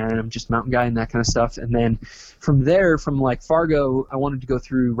mountains, and I'm just a mountain guy and that kind of stuff. And then from there, from like Fargo, I wanted to go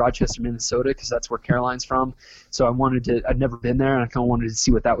through Rochester, Minnesota, because that's where Caroline's from. So I'd never been there, and I kind of wanted to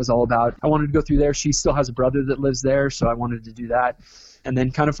see what that was all about. I wanted to go through there. She still has a brother that lives there, so I wanted to do that. And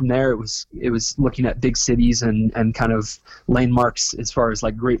then kind of from there, it was looking at big cities and kind of landmarks as far as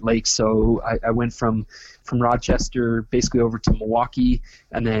like Great Lakes. So I went from Rochester basically over to Milwaukee,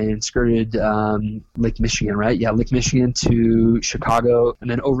 and then skirted Lake Michigan, right? Yeah, Lake Michigan to Chicago, and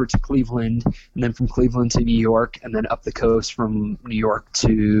then over to Cleveland, and then from Cleveland to New York, and then up the coast from New York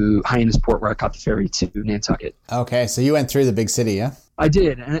to Hyannisport, where I caught the ferry to Nantucket. Okay, so you went through the big city, yeah? I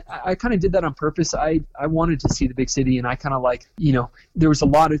did, and I kind of did that on purpose. I wanted to see the big city, and I kind of like, there was a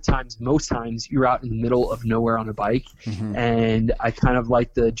lot of times, most times, you're out in the middle of nowhere on a bike, and I kind of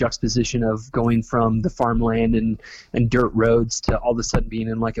like the juxtaposition of going from the farmland and dirt roads to all of a sudden being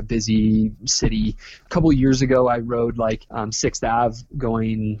in like a busy city. A couple of years ago, I rode like 6th Ave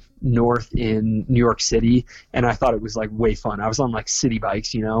going north in New York City, and I thought it was like way fun. I was on like city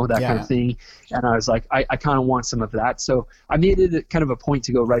bikes, that kind of thing, and I was like, I kind of want some of that. So I made it kind of a point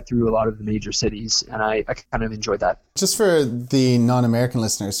to go right through a lot of the major cities, and I kind of enjoyed that. Just for the non-American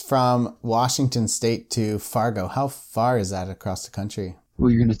listeners, from Washington State to Fargo, how far is that across the country? Well,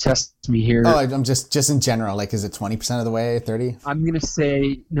 you're going to test me here. Oh, I'm just in general, like, is it 20% of the way, 30? I'm going to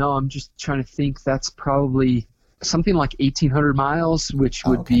say, no, I'm just trying to think. That's probably something like 1,800 miles, which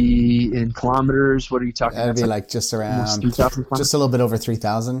would be in kilometers. What are you talking about? That'd be like just around, just a little bit over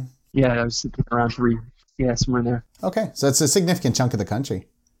 3,000. Yeah, I was thinking around 3. Yeah, somewhere in there. Okay, so it's a significant chunk of the country.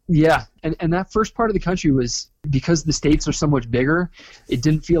 Yeah, and that first part of the country was, because the states are so much bigger, it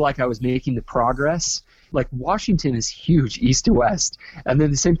didn't feel like I was making the progress. Like, Washington is huge east to west, and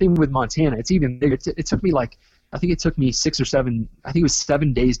then the same thing with Montana. It's even bigger. It took me I think it took me 6 or 7, I think it was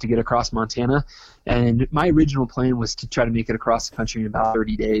 7 days to get across Montana. And my original plan was to try to make it across the country in about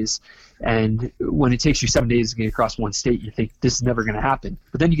 30 days. And when it takes you 7 days to get across one state, you think this is never going to happen.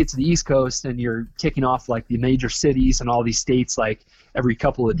 But then you get to the East Coast and you're kicking off like the major cities and all these states like every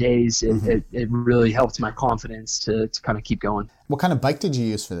couple of days. It really helped my confidence to kind of keep going. What kind of bike did you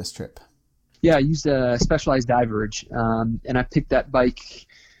use for this trip? Yeah, I used a Specialized Diverge. And I picked that bike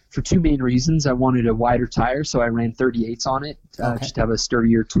for 2 main reasons. I wanted a wider tire, so I ran 38s on it, just to have a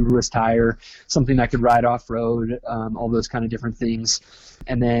sturdier tubeless tire, something I could ride off-road, all those kind of different things.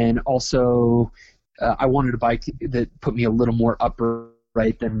 And then also, I wanted a bike that put me a little more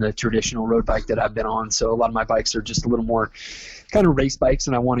upright than the traditional road bike that I've been on. So a lot of my bikes are just a little more kind of race bikes,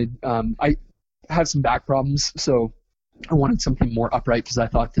 and I wanted, I have some back problems, so I wanted something more upright because I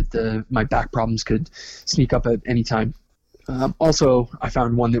thought that my back problems could sneak up at any time. Also, I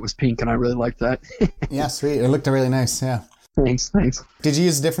found one that was pink, and I really liked that. Yeah, sweet. It looked really nice, yeah. Thanks. Did you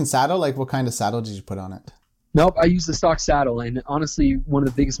use a different saddle? Like, what kind of saddle did you put on it? Nope, I used the stock saddle, and honestly, one of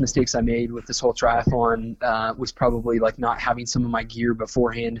the biggest mistakes I made with this whole triathlon was probably like not having some of my gear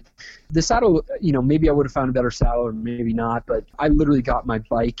beforehand. The saddle, maybe I would have found a better saddle or maybe not, but I literally got my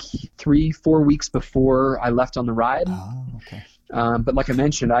bike 3-4 weeks before I left on the ride. Oh, okay. But like I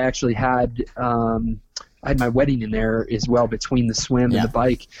mentioned, I actually had my wedding in there as well between the swim and the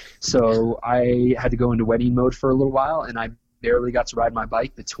bike, so I had to go into wedding mode for a little while, and I barely got to ride my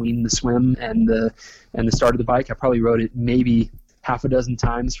bike between the swim and the start of the bike. I probably rode it maybe half a dozen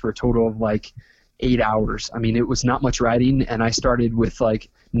times for a total of like 8 hours. I mean, it was not much riding, and I started with like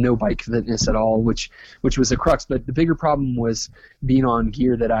no bike fitness at all, which was a crux. But the bigger problem was being on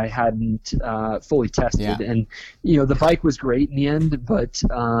gear that I hadn't fully tested. Yeah. And the bike was great in the end, but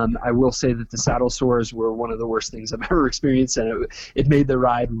I will say that the saddle sores were one of the worst things I've ever experienced, and it made the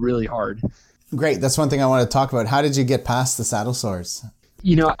ride really hard. Great. That's one thing I want to talk about. How did you get past the saddle sores?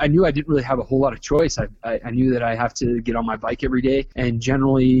 I knew I didn't really have a whole lot of choice. I knew that I have to get on my bike every day, and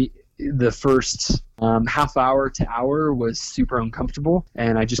generally the first half hour to hour was super uncomfortable,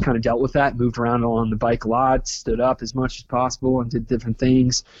 and I just kind of dealt with that, moved around on the bike a lot, stood up as much as possible and did different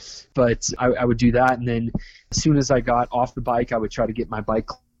things. But I would do that, and then as soon as I got off the bike, I would try to get my bike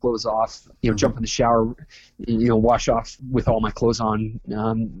clothes off, jump in the shower, wash off with all my clothes on,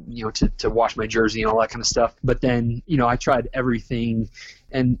 to wash my jersey and all that kind of stuff. But then, I tried everything,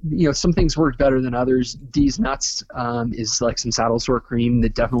 and, some things worked better than others. D's Nuts is like some saddle sore cream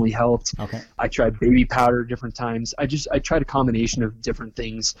that definitely helped. Okay. I tried baby powder different times. I tried a combination of different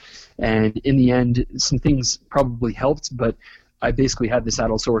things, and in the end, some things probably helped, but I basically had the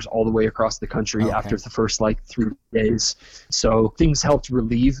saddle sores all the way across the country after the first 3 days. So things helped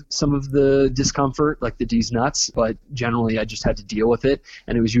relieve some of the discomfort, like the D's Nuts, but generally I just had to deal with it.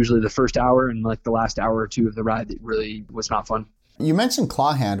 And it was usually the first hour and like the last hour or two of the ride that really was not fun. You mentioned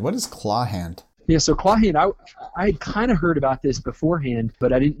claw hand. What is claw hand? Yeah, so claw hand, I had kind of heard about this beforehand,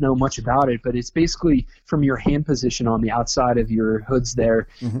 but I didn't know much about it. But it's basically from your hand position on the outside of your hoods there.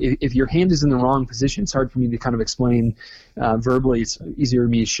 Mm-hmm. If your hand is in the wrong position, it's hard for me to kind of explain verbally. It's easier for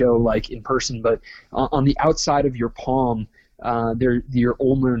me to show like in person. But on the outside of your palm, your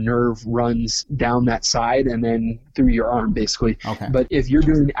ulnar nerve runs down that side and then through your arm, basically. Okay. But if you're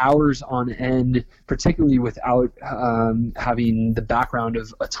doing hours on end, particularly without having the background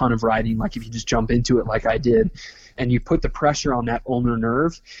of a ton of riding, like if you just jump into it like I did, and you put the pressure on that ulnar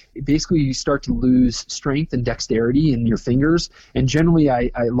nerve, basically you start to lose strength and dexterity in your fingers. And generally I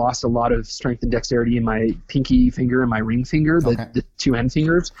lost a lot of strength and dexterity in my pinky finger and my ring finger, the two end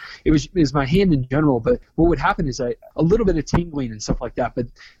fingers. It was my hand in general, but what would happen is a little bit of tingling and stuff like that, but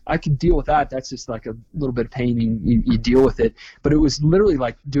I could deal with that. That's just like a little bit of pain and you deal with it. But it was literally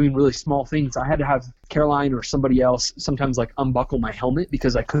like doing really small things. I had to have Caroline or somebody else sometimes like unbuckle my helmet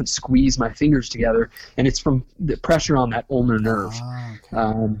because I couldn't squeeze my fingers together, and it's from the pressure on that ulnar nerve.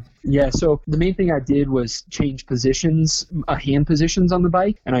 Oh, okay. So the main thing I did was change positions, hand positions on the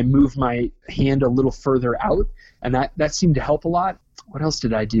bike, and I moved my hand a little further out, and that seemed to help a lot. What else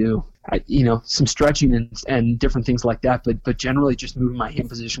did I do? Some stretching and different things like that, but generally just moving my hand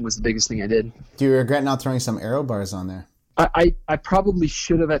position was the biggest thing I did. Do you regret not throwing some aero bars on there? I probably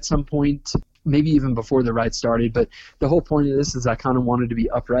should have at some point, maybe even before the ride started, but the whole point of this is I kind of wanted to be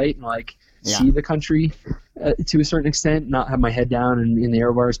upright and see the country to a certain extent, not have my head down in the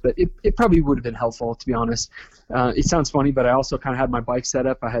aero bars, but it probably would have been helpful, to be honest. It sounds funny, but I also kind of had my bike set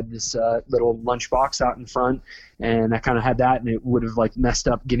up. I had this little lunch box out in front, and I kind of had that, and it would have messed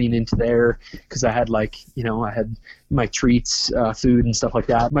up getting into there because I had I had my treats, food and stuff like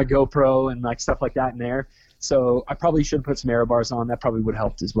that, my GoPro and stuff like that in there. So I probably should put some aero bars on. That probably would have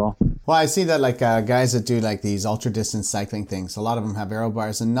helped as well. Well, I see that guys that do these ultra distance cycling things, a lot of them have aero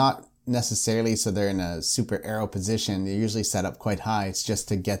bars, and not necessarily so they're in a super aero position. They're usually set up quite high. It's just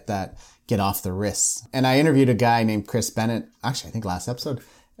to get off the wrists. And I interviewed a guy named Chris Bennett, actually I think last episode,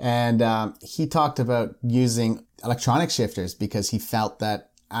 and he talked about using electronic shifters because he felt that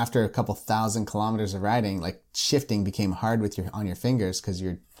after a couple 1,000 kilometers of riding, shifting became hard on your fingers because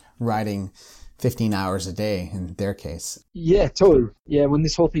you're riding 15 hours a day in their case. Yeah, totally. Yeah, when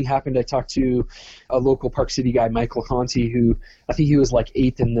this whole thing happened, I talked to a local Park City guy, Michael Conti, who I think he was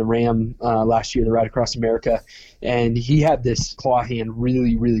 8th in the RAM last year, the Ride Across America, and he had this claw hand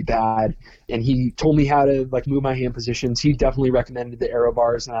really, really bad, and he told me how to move my hand positions. He definitely recommended the aero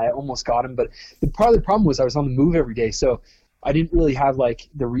bars, and I almost got him, but part of the problem was I was on the move every day, so I didn't really have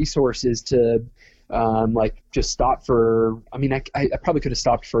the resources to just stopped for, I mean, I probably could have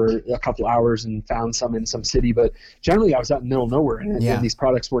stopped for a couple hours and found some in some city, but generally I was out in the middle of nowhere and these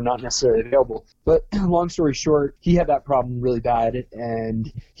products were not necessarily available. But long story short, he had that problem really bad,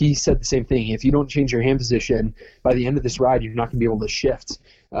 and he said the same thing. If you don't change your hand position by the end of this ride, you're not going to be able to shift.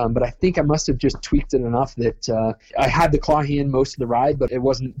 But I think I must have just tweaked it enough that I had the claw hand most of the ride, but it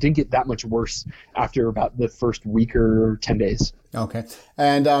didn't get that much worse after about the first week or 10 days. Okay.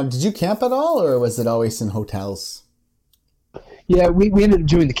 And did you camp at all, or was it always in hotels? Yeah, we ended up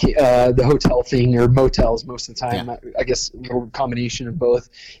doing the hotel thing, or motels most of the time. Yeah. I guess a combination of both.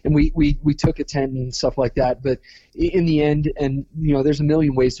 And we took a tent and stuff like that. But in the end, and there's a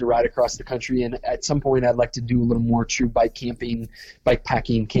million ways to ride across the country. And at some point, I'd like to do a little more true bike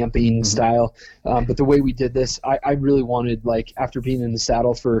packing, camping style. But the way we did this, I really wanted, like, after being in the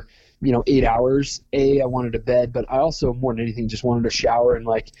saddle for 8 hours, I wanted a bed, but I also, more than anything, just wanted a shower and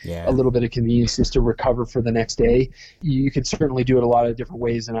a little bit of convenience just to recover for the next day. You can certainly do it a lot of different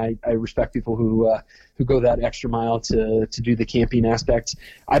ways, and I respect people who go that extra mile to do the camping aspect.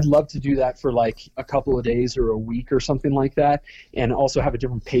 I'd love to do that for like a couple of days or a week or something like that, and also have a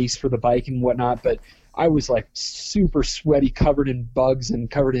different pace for the bike and whatnot. But I was like super sweaty, covered in bugs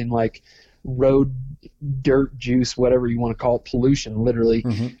and covered in like road dirt juice, whatever you want to call it, pollution, literally.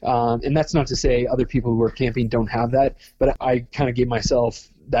 And that's not to say other people who are camping don't have that, but I kind of gave myself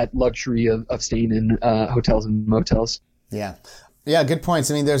that luxury of staying in hotels and motels. Yeah, good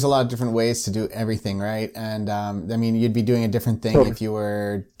points. I mean, there's a lot of different ways to do everything, right? And I mean, you'd be doing a different thing if you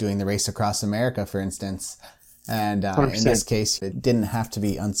were doing the Race Across America, for instance. And in this case, it didn't have to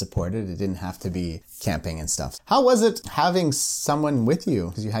be unsupported. It didn't have to be camping and stuff. How was it having someone with you?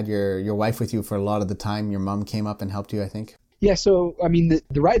 Because you had your wife with you for a lot of the time. Your mom came up and helped you, I think. Yeah, so, I mean,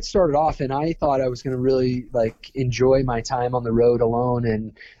 the ride started off, and I thought I was going to really, enjoy my time on the road alone.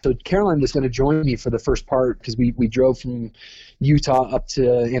 And so Caroline was going to join me for the first part, because we drove from Utah up to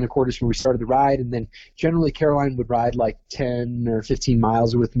Anacortes where we started the ride. And then generally Caroline would ride 10 or 15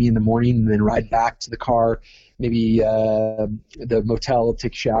 miles with me in the morning and then ride back to the car, maybe the motel,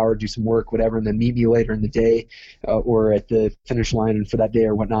 take a shower, do some work, whatever, and then meet me later in the day or at the finish line and for that day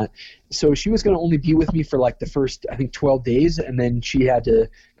or whatnot. So she was going to only be with me for the first, I think, 12 days, and then she had to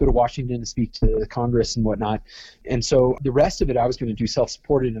go to Washington to speak to Congress and whatnot. And so the rest of it I was going to do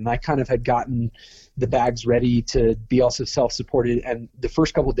self-supported, and I kind of had gotten the bags ready to be also self-supported. And the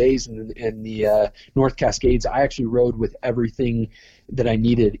first couple of days in the North Cascades, I actually rode with everything that I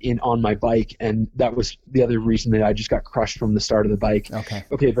needed on my bike, and that was the other reason that I just got crushed from the start of the bike.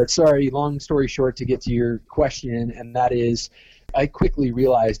 Okay, but sorry, long story short, to get to your question, and that is, I quickly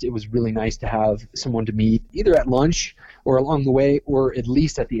realized it was really nice to have someone to meet either at lunch or along the way, or at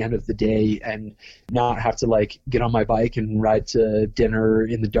least at the end of the day, and not have to get on my bike and ride to dinner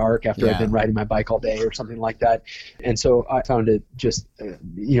in the dark after I've been riding my bike all day or something like that. And so I found it just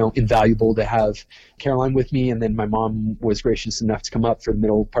invaluable to have Caroline with me, and then my mom was gracious enough to come up for the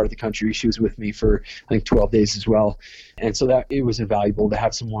middle part of the country. She was with me for I think 12 days as well, and so that it was invaluable to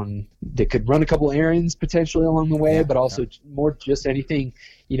have someone that could run a couple errands potentially along the way, but also more just anything.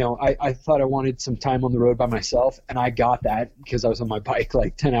 I thought I wanted some time on the road by myself, and I got that because I was on my bike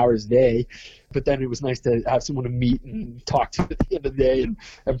 10 hours a day. But then it was nice to have someone to meet and talk to at the end of the day,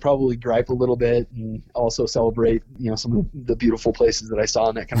 and probably gripe a little bit, and also celebrate, some of the beautiful places that I saw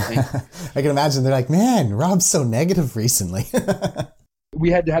and that kind of thing. I can imagine they're like, man, Rob's so negative recently. We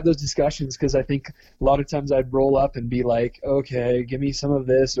had to have those discussions because I think a lot of times I'd roll up and be like, okay, give me some of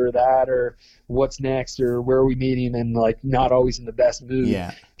this or that, or what's next, or where are we meeting, and not always in the best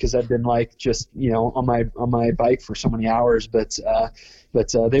mood because I've been just on my bike for so many hours. But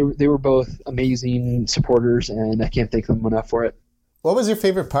they were both amazing supporters, and I can't thank them enough for it. What was your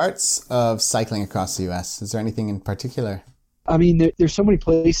favorite parts of cycling across the U.S.? Is there anything in particular? I mean, there's so many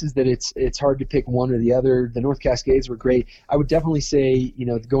places that it's hard to pick one or the other. The North Cascades were great. I would definitely say,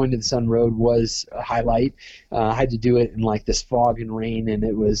 going to the Sun Road was a highlight. I had to do it in this fog and rain, and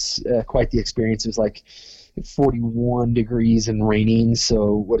it was quite the experience. It was 41 degrees and raining.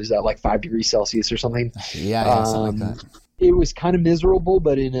 So what is that, 5 degrees Celsius or something? Yeah, something like that. It was kind of miserable,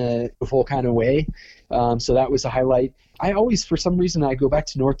 but in a full kind of way. So that was a highlight. I always, for some reason, I go back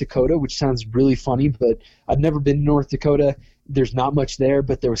to North Dakota, which sounds really funny, but I've never been to North Dakota. There's not much there,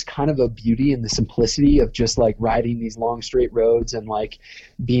 but there was kind of a beauty in the simplicity of just riding these long straight roads and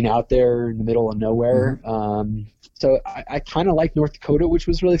being out there in the middle of nowhere. So I kind of like North Dakota, which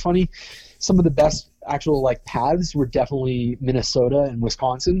was really funny. Some of the best actual paths were definitely Minnesota and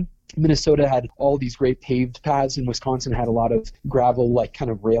Wisconsin. Minnesota had all these great paved paths, and Wisconsin had a lot of gravel,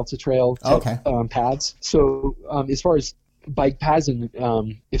 kind of rail to trail paths. So as far as bike paths, and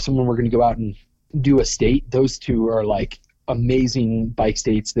if someone were going to go out and do a state. Those two are like amazing bike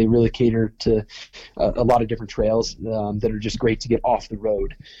states. They really cater to a lot of different trails that are just great to get off the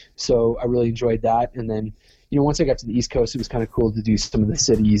road. So I really enjoyed that. And then, once I got to the East Coast, it was kind of cool to do some of the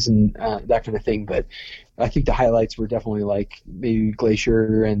cities and that kind of thing. But I think the highlights were definitely like maybe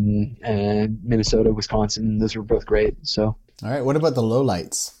Glacier and Minnesota, Wisconsin. Those were both great. So. All right. What about the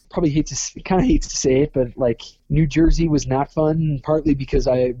lowlights? Probably hate to say it, but like New Jersey was not fun, partly because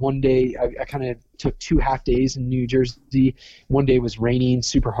one day I kind of took 2 half days in New Jersey. One day was raining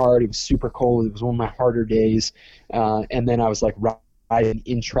super hard. It was super cold. It was one of my harder days. And then I was like riding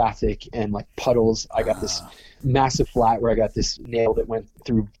in traffic and like puddles. I got this massive flat where I got this nail that went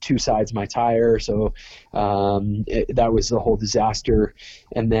through 2 sides of my tire. So that was the whole disaster.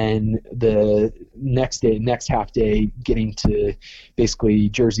 And then the next half day, getting to basically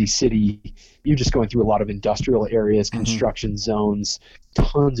Jersey City, you're just going through a lot of industrial areas, construction zones,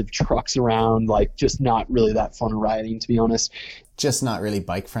 tons of trucks around, like just not really that fun riding, to be honest. Just not really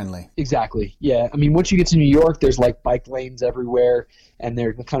bike friendly. Exactly. Yeah. I mean, once you get to New York, there's like bike lanes everywhere, and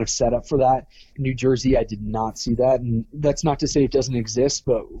they're kind of set up for that. In New Jersey, I did not see that. And that's not to say it doesn't exist,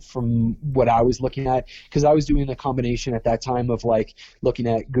 but from what I was looking at, because I was doing a combination at that time of like looking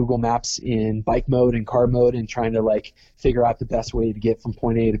at Google Maps in bike mode and car mode and trying to like figure out the best way to get from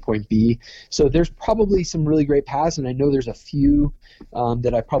point A to point B. So there's probably some really great paths, and I know there's a few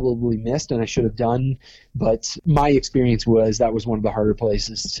that I probably missed and I should have done. But my experience was that was one of the harder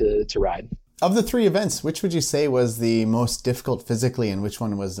places to ride. Of the 3 events, which would you say was the most difficult physically and which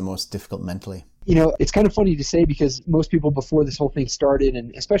one was the most difficult mentally? It's kind of funny to say because most people before this whole thing started,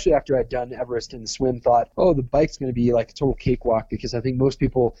 and especially after I'd done Everest and the swim, thought, oh, the bike's going to be like a total cakewalk, because I think most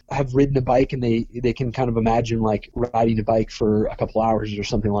people have ridden a bike and they can kind of imagine like riding a bike for a couple hours or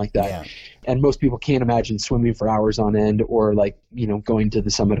something like that. Yeah. And most people can't imagine swimming for hours on end or like, going to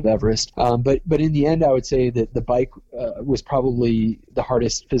the summit of Everest. But in the end, I would say that the bike was probably the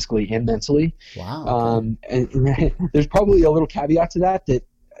hardest physically and mentally. Wow. Okay. And there's probably a little caveat to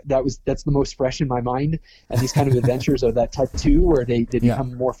that's the most fresh in my mind, and these kind of adventures are that type 2 where they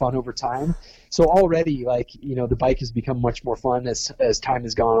become more fun over time. So already, like, the bike has become much more fun as time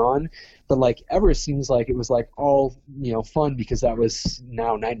has gone on. But like Everest seems like it was like all, fun because that was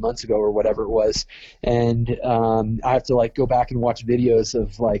now 9 months ago or whatever it was. And I have to like go back and watch videos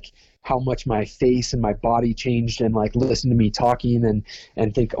of like how much my face and my body changed and like listen to me talking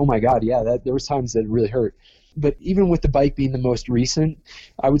and think, oh my God, yeah, there was times that it really hurt. But even with the bike being the most recent,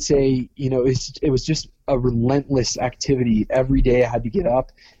 I would say, it was just a relentless activity. Every day I had to get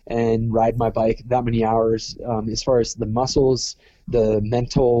up and ride my bike that many hours. As far as the muscles, the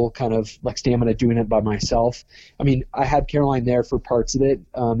mental kind of like stamina doing it by myself. I mean, I had Caroline there for parts of it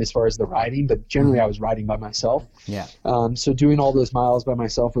as far as the riding, but generally I was riding by myself. Yeah. So doing all those miles by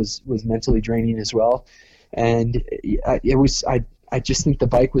myself was mentally draining as well. And I just think the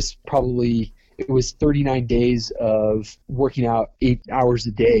bike was probably... It was 39 days of working out 8 hours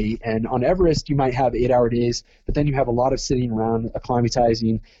a day. And on Everest, you might have 8-hour days, but then you have a lot of sitting around,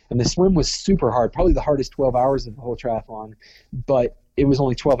 acclimatizing. And the swim was super hard, probably the hardest 12 hours of the whole triathlon. But it was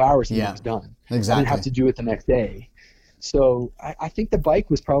only 12 hours and it was done. Exactly. I didn't have to do it the next day. So I think the bike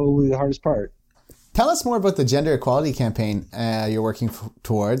was probably the hardest part. Tell us more about the gender equality campaign you're working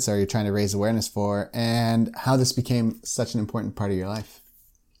towards, or you're trying to raise awareness for, and how this became such an important part of your life.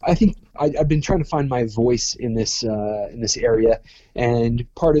 I think I've been trying to find my voice in this area, and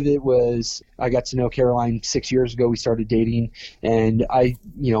part of it was I got to know Caroline 6 years ago. We started dating, and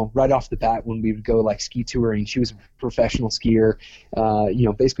right off the bat when we would go like ski touring, she was a professional skier,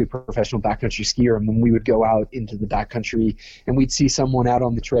 basically a professional backcountry skier. And when we would go out into the backcountry and we'd see someone out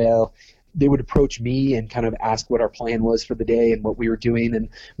on the trail, they would approach me and kind of ask what our plan was for the day and what we were doing and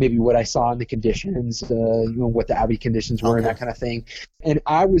maybe what I saw in the conditions, what the Abbey conditions were and that kind of thing. And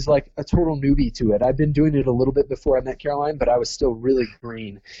I was like a total newbie to it. I'd been doing it a little bit before I met Caroline, but I was still really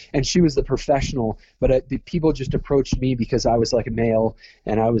green. And she was the professional, but the people just approached me because I was like a male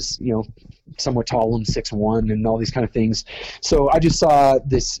and I was, somewhat tall and 6'1" and all these kind of things. So I just saw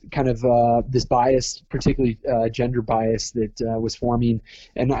this kind of this bias, particularly gender bias that was forming.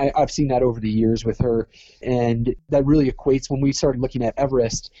 And I've seen that over the years with her. And that really equates when we started looking at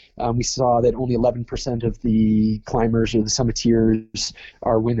Everest, we saw that only 11% of the climbers or the summiteers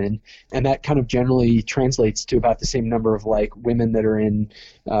are women, and that kind of generally translates to about the same number of like women that are in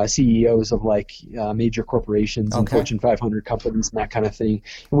CEOs of like major corporations and Fortune 500 companies and that kind of thing.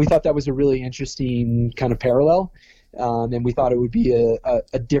 And we thought that was a really interesting kind of parallel. And we thought it would be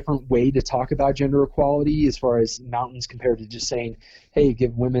a different way to talk about gender equality as far as mountains compared to just saying, hey,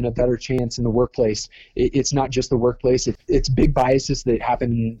 give women a better chance in the workplace. It's not just the workplace. It's big biases that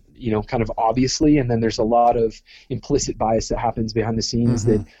happen, kind of obviously, and then there's a lot of implicit bias that happens behind the scenes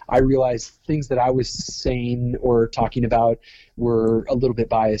that I realized things that I was saying or talking about were a little bit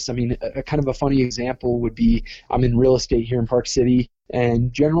biased. I mean, a kind of a funny example would be I'm in real estate here in Park City,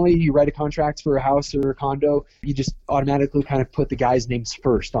 and generally you write a contract for a house or a condo, you just automatically kind of put the guy's names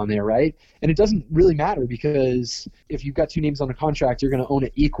first on there, right? And it doesn't really matter because if you've got two names on a contract, you're going to own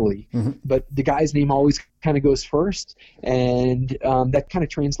it equally. But the guy's name always kind of goes first, and that kind of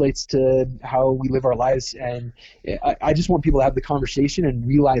translates to how we live our lives. And I just want people to have the conversation and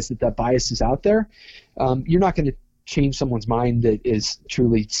realize that bias is out there. You're not going to change someone's mind that is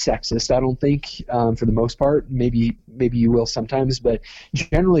truly sexist, I don't think, for the most part. Maybe you will sometimes, but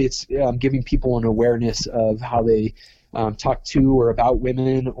generally it's giving people an awareness of how they talk to or about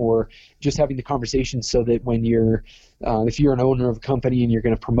women, or just having the conversation so that when you're if you're an owner of a company and you're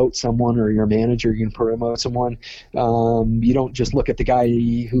going to promote someone, or you're a manager, you're going to promote someone, you don't just look at the guy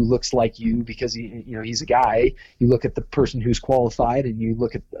who looks like you because he's a guy. You look at the person who's qualified, and you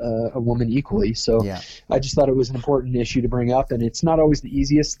look at a woman equally. So I just thought it was an important issue to bring up, and it's not always the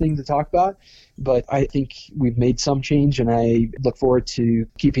easiest thing to talk about, but I think we've made some change, and I look forward to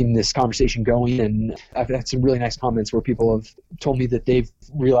keeping this conversation going. And I've had some really nice comments where people have told me that they've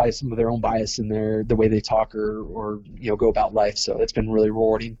realized some of their own bias in the way they talk or go about life. So it's been really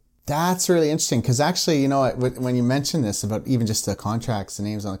rewarding. That's really interesting, because actually, when you mentioned this about even just the contracts, the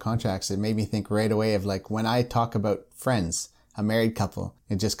names on the contracts, it made me think right away of like when I talk about friends, a married couple,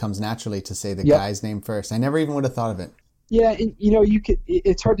 it just comes naturally to say the guy's name first. I never even would have thought of it. Yeah, and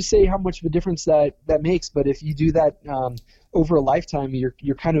it's hard to say how much of a difference that makes, but if you do that over a lifetime,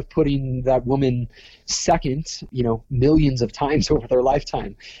 you're kind of putting that woman second, millions of times over their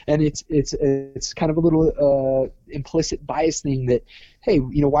lifetime. And it's kind of a little implicit bias thing that, hey,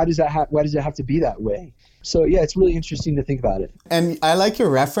 why does it have to be that way? So yeah, it's really interesting to think about it. And I like your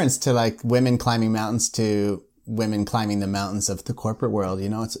reference to like women climbing mountains to women climbing the mountains of the corporate world.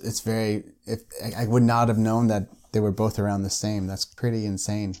 It's very, I would not have known that they were both around the same. That's pretty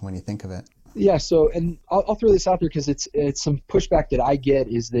insane when you think of it. Yeah. So, and I'll throw this out there because it's some pushback that I get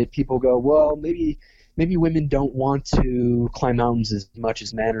is that people go, well, maybe women don't want to climb mountains as much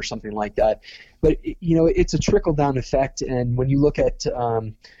as men or something like that. But it's a trickle down effect. And when you look at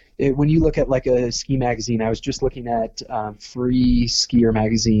like a ski magazine, I was just looking at Free Skier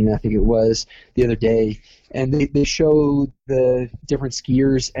magazine, I think it was, the other day, and they show the different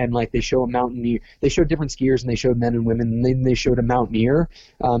skiers, and like they show a mountaineer. They showed different skiers, and they showed men and women, and then they showed a mountaineer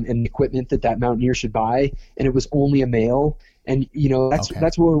and the equipment that mountaineer should buy, and it was only a male. And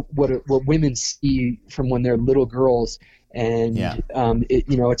that's what women see from when they're little girls. And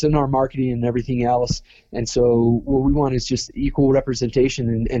it's in our marketing and everything else. And so what we want is just equal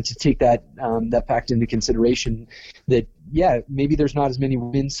representation, and to take that fact into consideration. That maybe there's not as many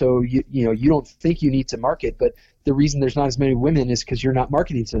women, so you don't think you need to market, but the reason there's not as many women is because you're not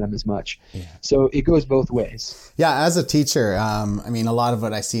marketing to them as much. Yeah. So it goes both ways. Yeah, as a teacher, a lot of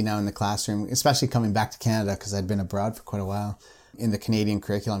what I see now in the classroom, especially coming back to Canada because I'd been abroad for quite a while, in the Canadian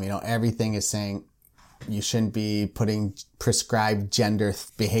curriculum, everything is saying you shouldn't be putting prescribed gender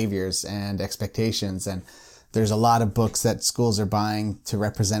behaviors and expectations. And there's a lot of books that schools are buying to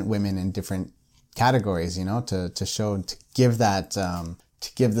represent women in different categories, to show, to give that,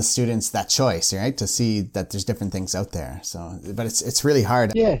 to give the students that choice, right? To see that there's different things out there. So, but it's really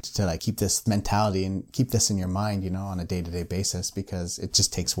hard to like keep this mentality and keep this in your mind, on a day-to-day basis, because it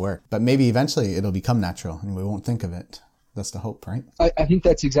just takes work. But maybe eventually it'll become natural and we won't think of it. That's the hope, right? I think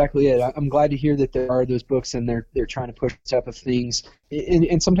that's exactly it. I'm glad to hear that there are those books, and they're trying to push type of things.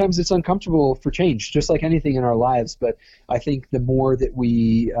 And sometimes it's uncomfortable for change, just like anything in our lives. But I think the more that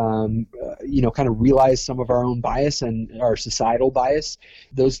we, kind of realize some of our own bias and our societal bias,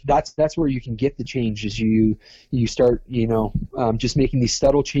 that's where you can get the change. Is you start, just making these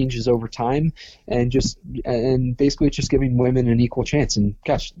subtle changes over time, and basically just giving women an equal chance. And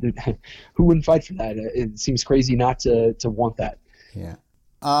gosh, who wouldn't fight for that? It seems crazy not to want that. Yeah.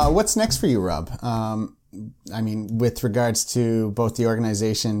 What's next for you, Rob? With regards to both the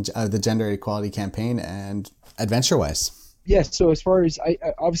organization, the Gender Equality Campaign, and AdventureWise. Yeah, so as far as I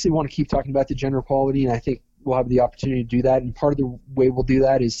obviously want to keep talking about the gender equality, and I think we'll have the opportunity to do that. And part of the way we'll do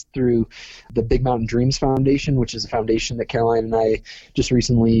that is through the Big Mountain Dreams Foundation, which is a foundation that Caroline and I just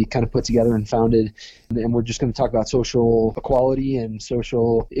recently kind of put together and founded. And we're just going to talk about social equality and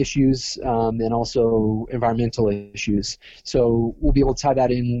social issues, and also environmental issues. So we'll be able to tie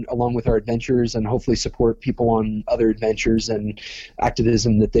that in along with our adventures and hopefully support people on other adventures and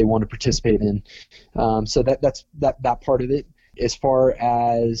activism that they want to participate in. So that's that part of it. As far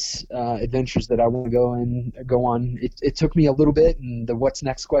as adventures that I want to go on, it took me a little bit, and the what's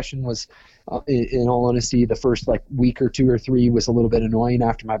next question was, in all honesty, the first like week or 2 or 3 was a little bit annoying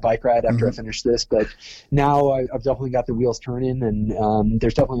after my bike ride after I finished this. But now I've definitely got the wheels turning, and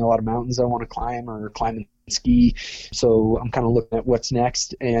there's definitely a lot of mountains I want to climb or climb and ski. So I'm kind of looking at what's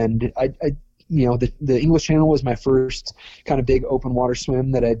next, and I the English Channel was my first kind of big open water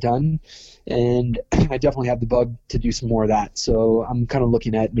swim that I'd done, and I definitely have the bug to do some more of that. So I'm kind of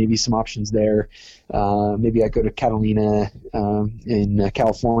looking at maybe some options there. Maybe I go to Catalina in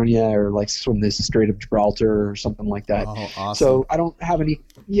California, or like swim the Strait of Gibraltar or something like that. Oh, awesome. So I don't have any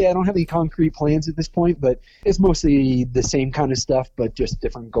concrete plans at this point, but it's mostly the same kind of stuff, but just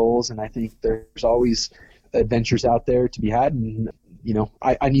different goals. And I think there's always adventures out there to be had, and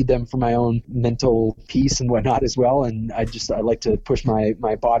I need them for my own mental peace and whatnot as well. And I like to push my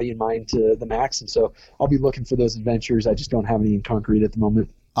body and mind to the max. And so I'll be looking for those adventures. I just don't have any in concrete at the moment.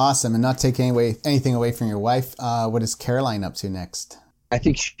 Awesome. And not taking anything away from your wife, what is Caroline up to next? I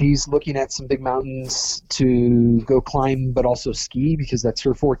think she's looking at some big mountains to go climb, but also ski, because that's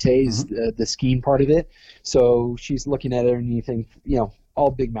her forte, is the skiing part of it. So she's looking at anything, all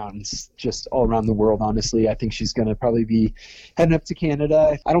big mountains, just all around the world, honestly. I think she's going to probably be heading up to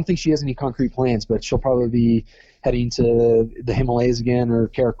Canada. I don't think she has any concrete plans, but she'll probably be heading to the Himalayas again, or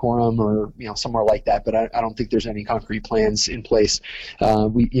Karakoram, or somewhere like that. But I don't think there's any concrete plans in place.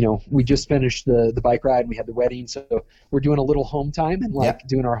 We just finished the bike ride, and we had the wedding, so we're doing a little home time and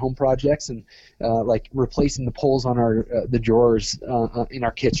doing our home projects, and like replacing the poles on our the drawers in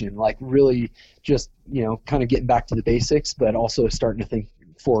our kitchen, like really just kind of getting back to the basics, but also starting to think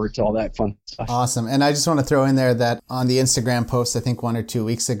forward to all that fun stuff. Awesome. And I just want to throw in there that on the Instagram post, I think 1 or 2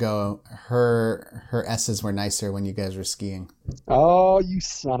 weeks ago, her S's were nicer when you guys were skiing. Oh, you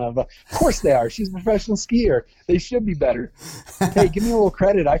son of a... Of course they are. She's a professional skier. They should be better. Hey, give me a little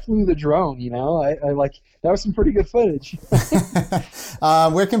credit. I flew the drone, I like... That was some pretty good footage.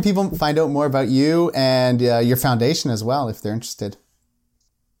 Where can people find out more about you and your foundation as well, if they're interested?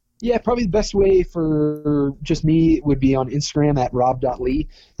 Yeah, probably the best way for just me would be on Instagram at rob.lee.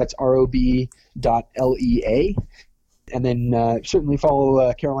 That's rob.lea. And then certainly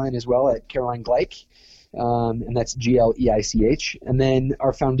follow Caroline as well at Caroline Gleich. And that's Gleich. And then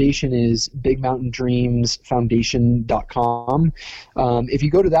our foundation is bigmountaindreamsfoundation.com. If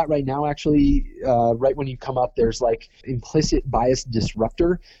you go to that right now, actually, right when you come up, there's like implicit bias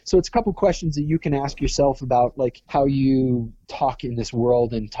disruptor. So it's a couple questions that you can ask yourself about like how you talk in this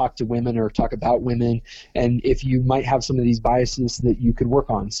world and talk to women or talk about women, and if you might have some of these biases that you could work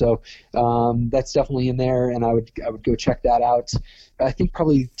on. So that's definitely in there, and I would go check that out. I think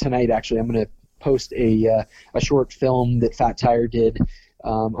probably tonight, actually, I'm going to post a short film that Fat Tire did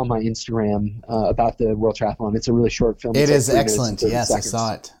on my Instagram about the World Triathlon. It's a really short film. It is excellent. Yes, seconds. I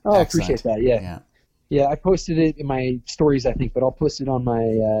saw it. Oh, I appreciate that. Yeah, I posted it in my stories, I think, but I'll post it on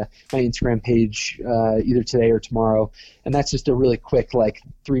my my Instagram page either today or tomorrow. And that's just a really quick, like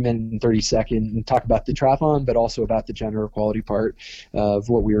 3-minute and 30-second, and talk about the triathlon, but also about the gender equality part of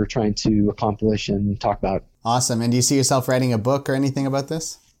what we were trying to accomplish and talk about. Awesome. And do you see yourself writing a book or anything about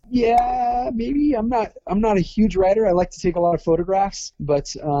this? Yeah, maybe. I'm not a huge writer. I like to take a lot of photographs,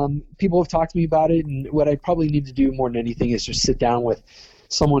 but people have talked to me about it, and what I probably need to do more than anything is just sit down with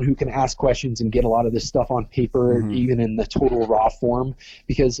someone who can ask questions and get a lot of this stuff on paper, even in the total raw form,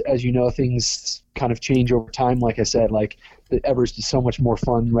 because as you know, things kind of change over time. Like I said, like the Everest is so much more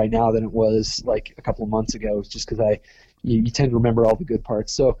fun right now than it was like a couple of months ago. It's just because you tend to remember all the good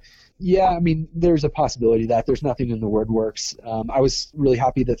parts. So yeah, I mean, there's a possibility that there's nothing in the word works. I was really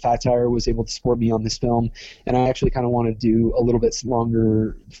happy that Fat Tire was able to support me on this film, and I actually kind of want to do a little bit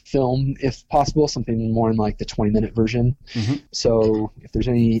longer film if possible, something more in like the 20-minute version. So if there's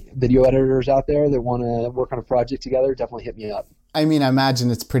any video editors out there that want to work on a project together, definitely hit me up. I mean, I imagine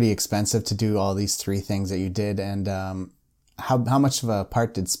it's pretty expensive to do all these 3 things that you did, and how much of a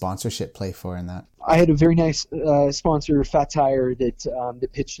part did sponsorship play for in that? I had a very nice sponsor, Fat Tire, that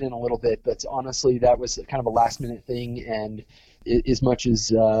pitched in a little bit, but honestly, that was kind of a last-minute thing, and as much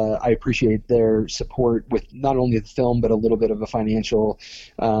as I appreciate their support with not only the film, but a little bit of a financial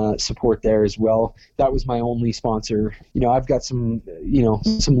support there as well. That was my only sponsor. I've got some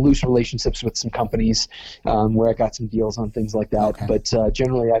loose relationships with some companies where I got some deals on things like that. Okay. But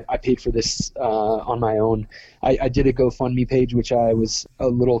generally, I paid for this on my own. I did a GoFundMe page, which I was a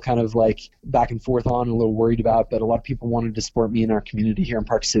little kind of like back and forth on, a little worried about, but a lot of people wanted to support me in our community here in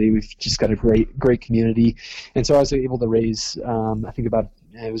Park City. We've just got a great community. And so I was able to raise, I think about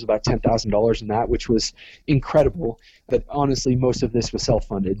 $10,000 in that, which was incredible. But honestly, most of this was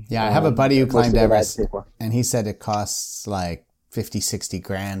self-funded. Yeah, I have a buddy who climbed Everest, and he said it costs like 50-60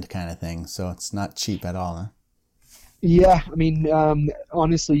 grand kind of thing. So it's not cheap at all, huh? Yeah, I mean,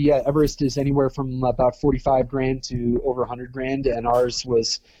 honestly, yeah, Everest is anywhere from about 45 grand to over 100 grand, and ours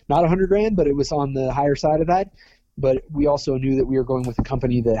was not 100 grand, but it was on the higher side of that. But we also knew that we were going with a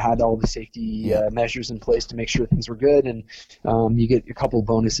company that had all the safety measures in place to make sure things were good. And you get a couple of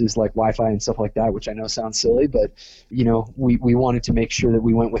bonuses like Wi-Fi and stuff like that, which I know sounds silly, but we wanted to make sure that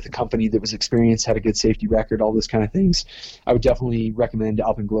we went with a company that was experienced, had a good safety record, all those kind of things. I would definitely recommend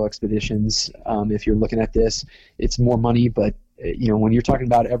Alpenglow Expeditions if you're looking at this. It's more money, but when you're talking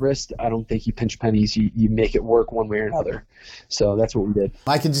about Everest, I don't think you pinch pennies. You make it work one way or another. So that's what we did.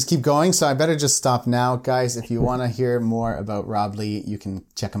 I could just keep going, so I better just stop now. Guys, if you want to hear more about Rob Lee, you can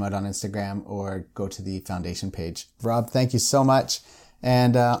check him out on Instagram or go to the foundation page. Rob, thank you so much,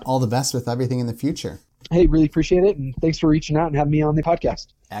 and all the best with everything in the future. Hey, really appreciate it, and thanks for reaching out and having me on the podcast.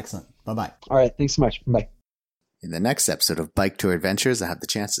 Excellent. Bye-bye. All right, thanks so much. Bye. In the next episode of Bike Tour Adventures, I have the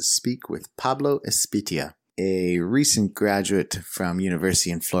chance to speak with Pablo Espitia. A recent graduate from University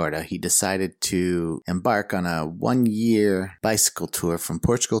in Florida. He decided to embark on a 1-year bicycle tour from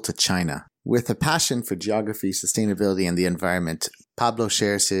Portugal to China. With a passion for geography, sustainability, and the environment, Pablo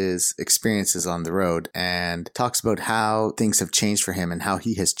shares his experiences on the road and talks about how things have changed for him and how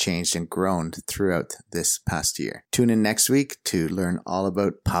he has changed and grown throughout this past year. Tune in next week to learn all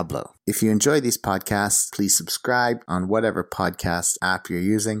about Pablo. If you enjoy these podcasts, please subscribe on whatever podcast app you're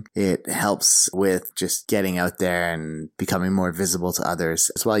using. It helps with just getting out there and becoming more visible to others.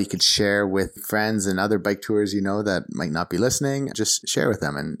 As well, you could share with friends and other bike tours that might not be listening. Just share with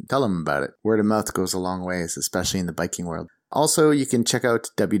them and tell them about it. Word of mouth goes a long ways, especially in the biking world. Also, you can check out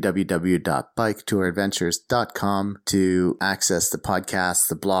www.biketouradventures.com to access the podcasts,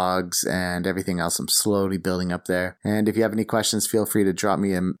 the blogs, and everything else I'm slowly building up there. And if you have any questions, feel free to drop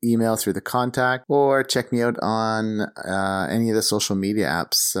me an email through the contact or check me out on any of the social media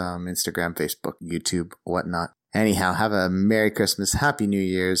apps, Instagram, Facebook, YouTube, whatnot. Anyhow, have a Merry Christmas, Happy New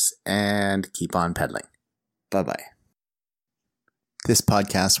Year's, and keep on pedaling. Bye-bye. This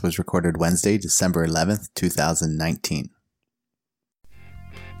podcast was recorded Wednesday, December 11th, 2019.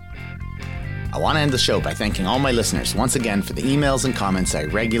 I want to end the show by thanking all my listeners once again for the emails and comments I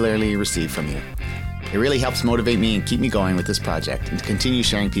regularly receive from you. It really helps motivate me and keep me going with this project and to continue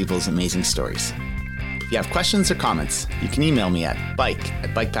sharing people's amazing stories. If you have questions or comments, you can email me at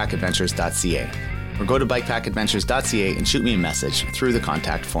bike@bikepackadventures.ca or go to bikepackadventures.ca and shoot me a message through the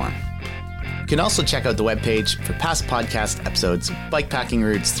contact form. You can also check out the webpage for past podcast episodes, bikepacking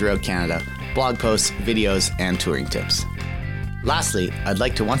routes throughout Canada, blog posts, videos, and touring tips. Lastly, I'd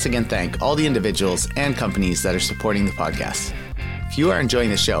like to once again thank all the individuals and companies that are supporting the podcast. If you are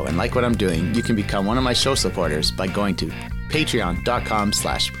enjoying the show and like what I'm doing, you can become one of my show supporters by going to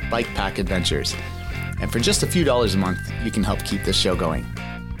patreon.com/bikepackadventures. And for just a few dollars a month, you can help keep this show going.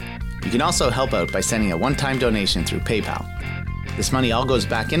 You can also help out by sending a one-time donation through PayPal. This money all goes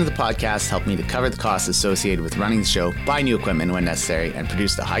back into the podcast, help me to cover the costs associated with running the show, buy new equipment when necessary, and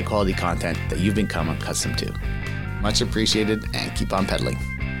produce the high-quality content that you've become accustomed to. Much appreciated, and keep on pedaling.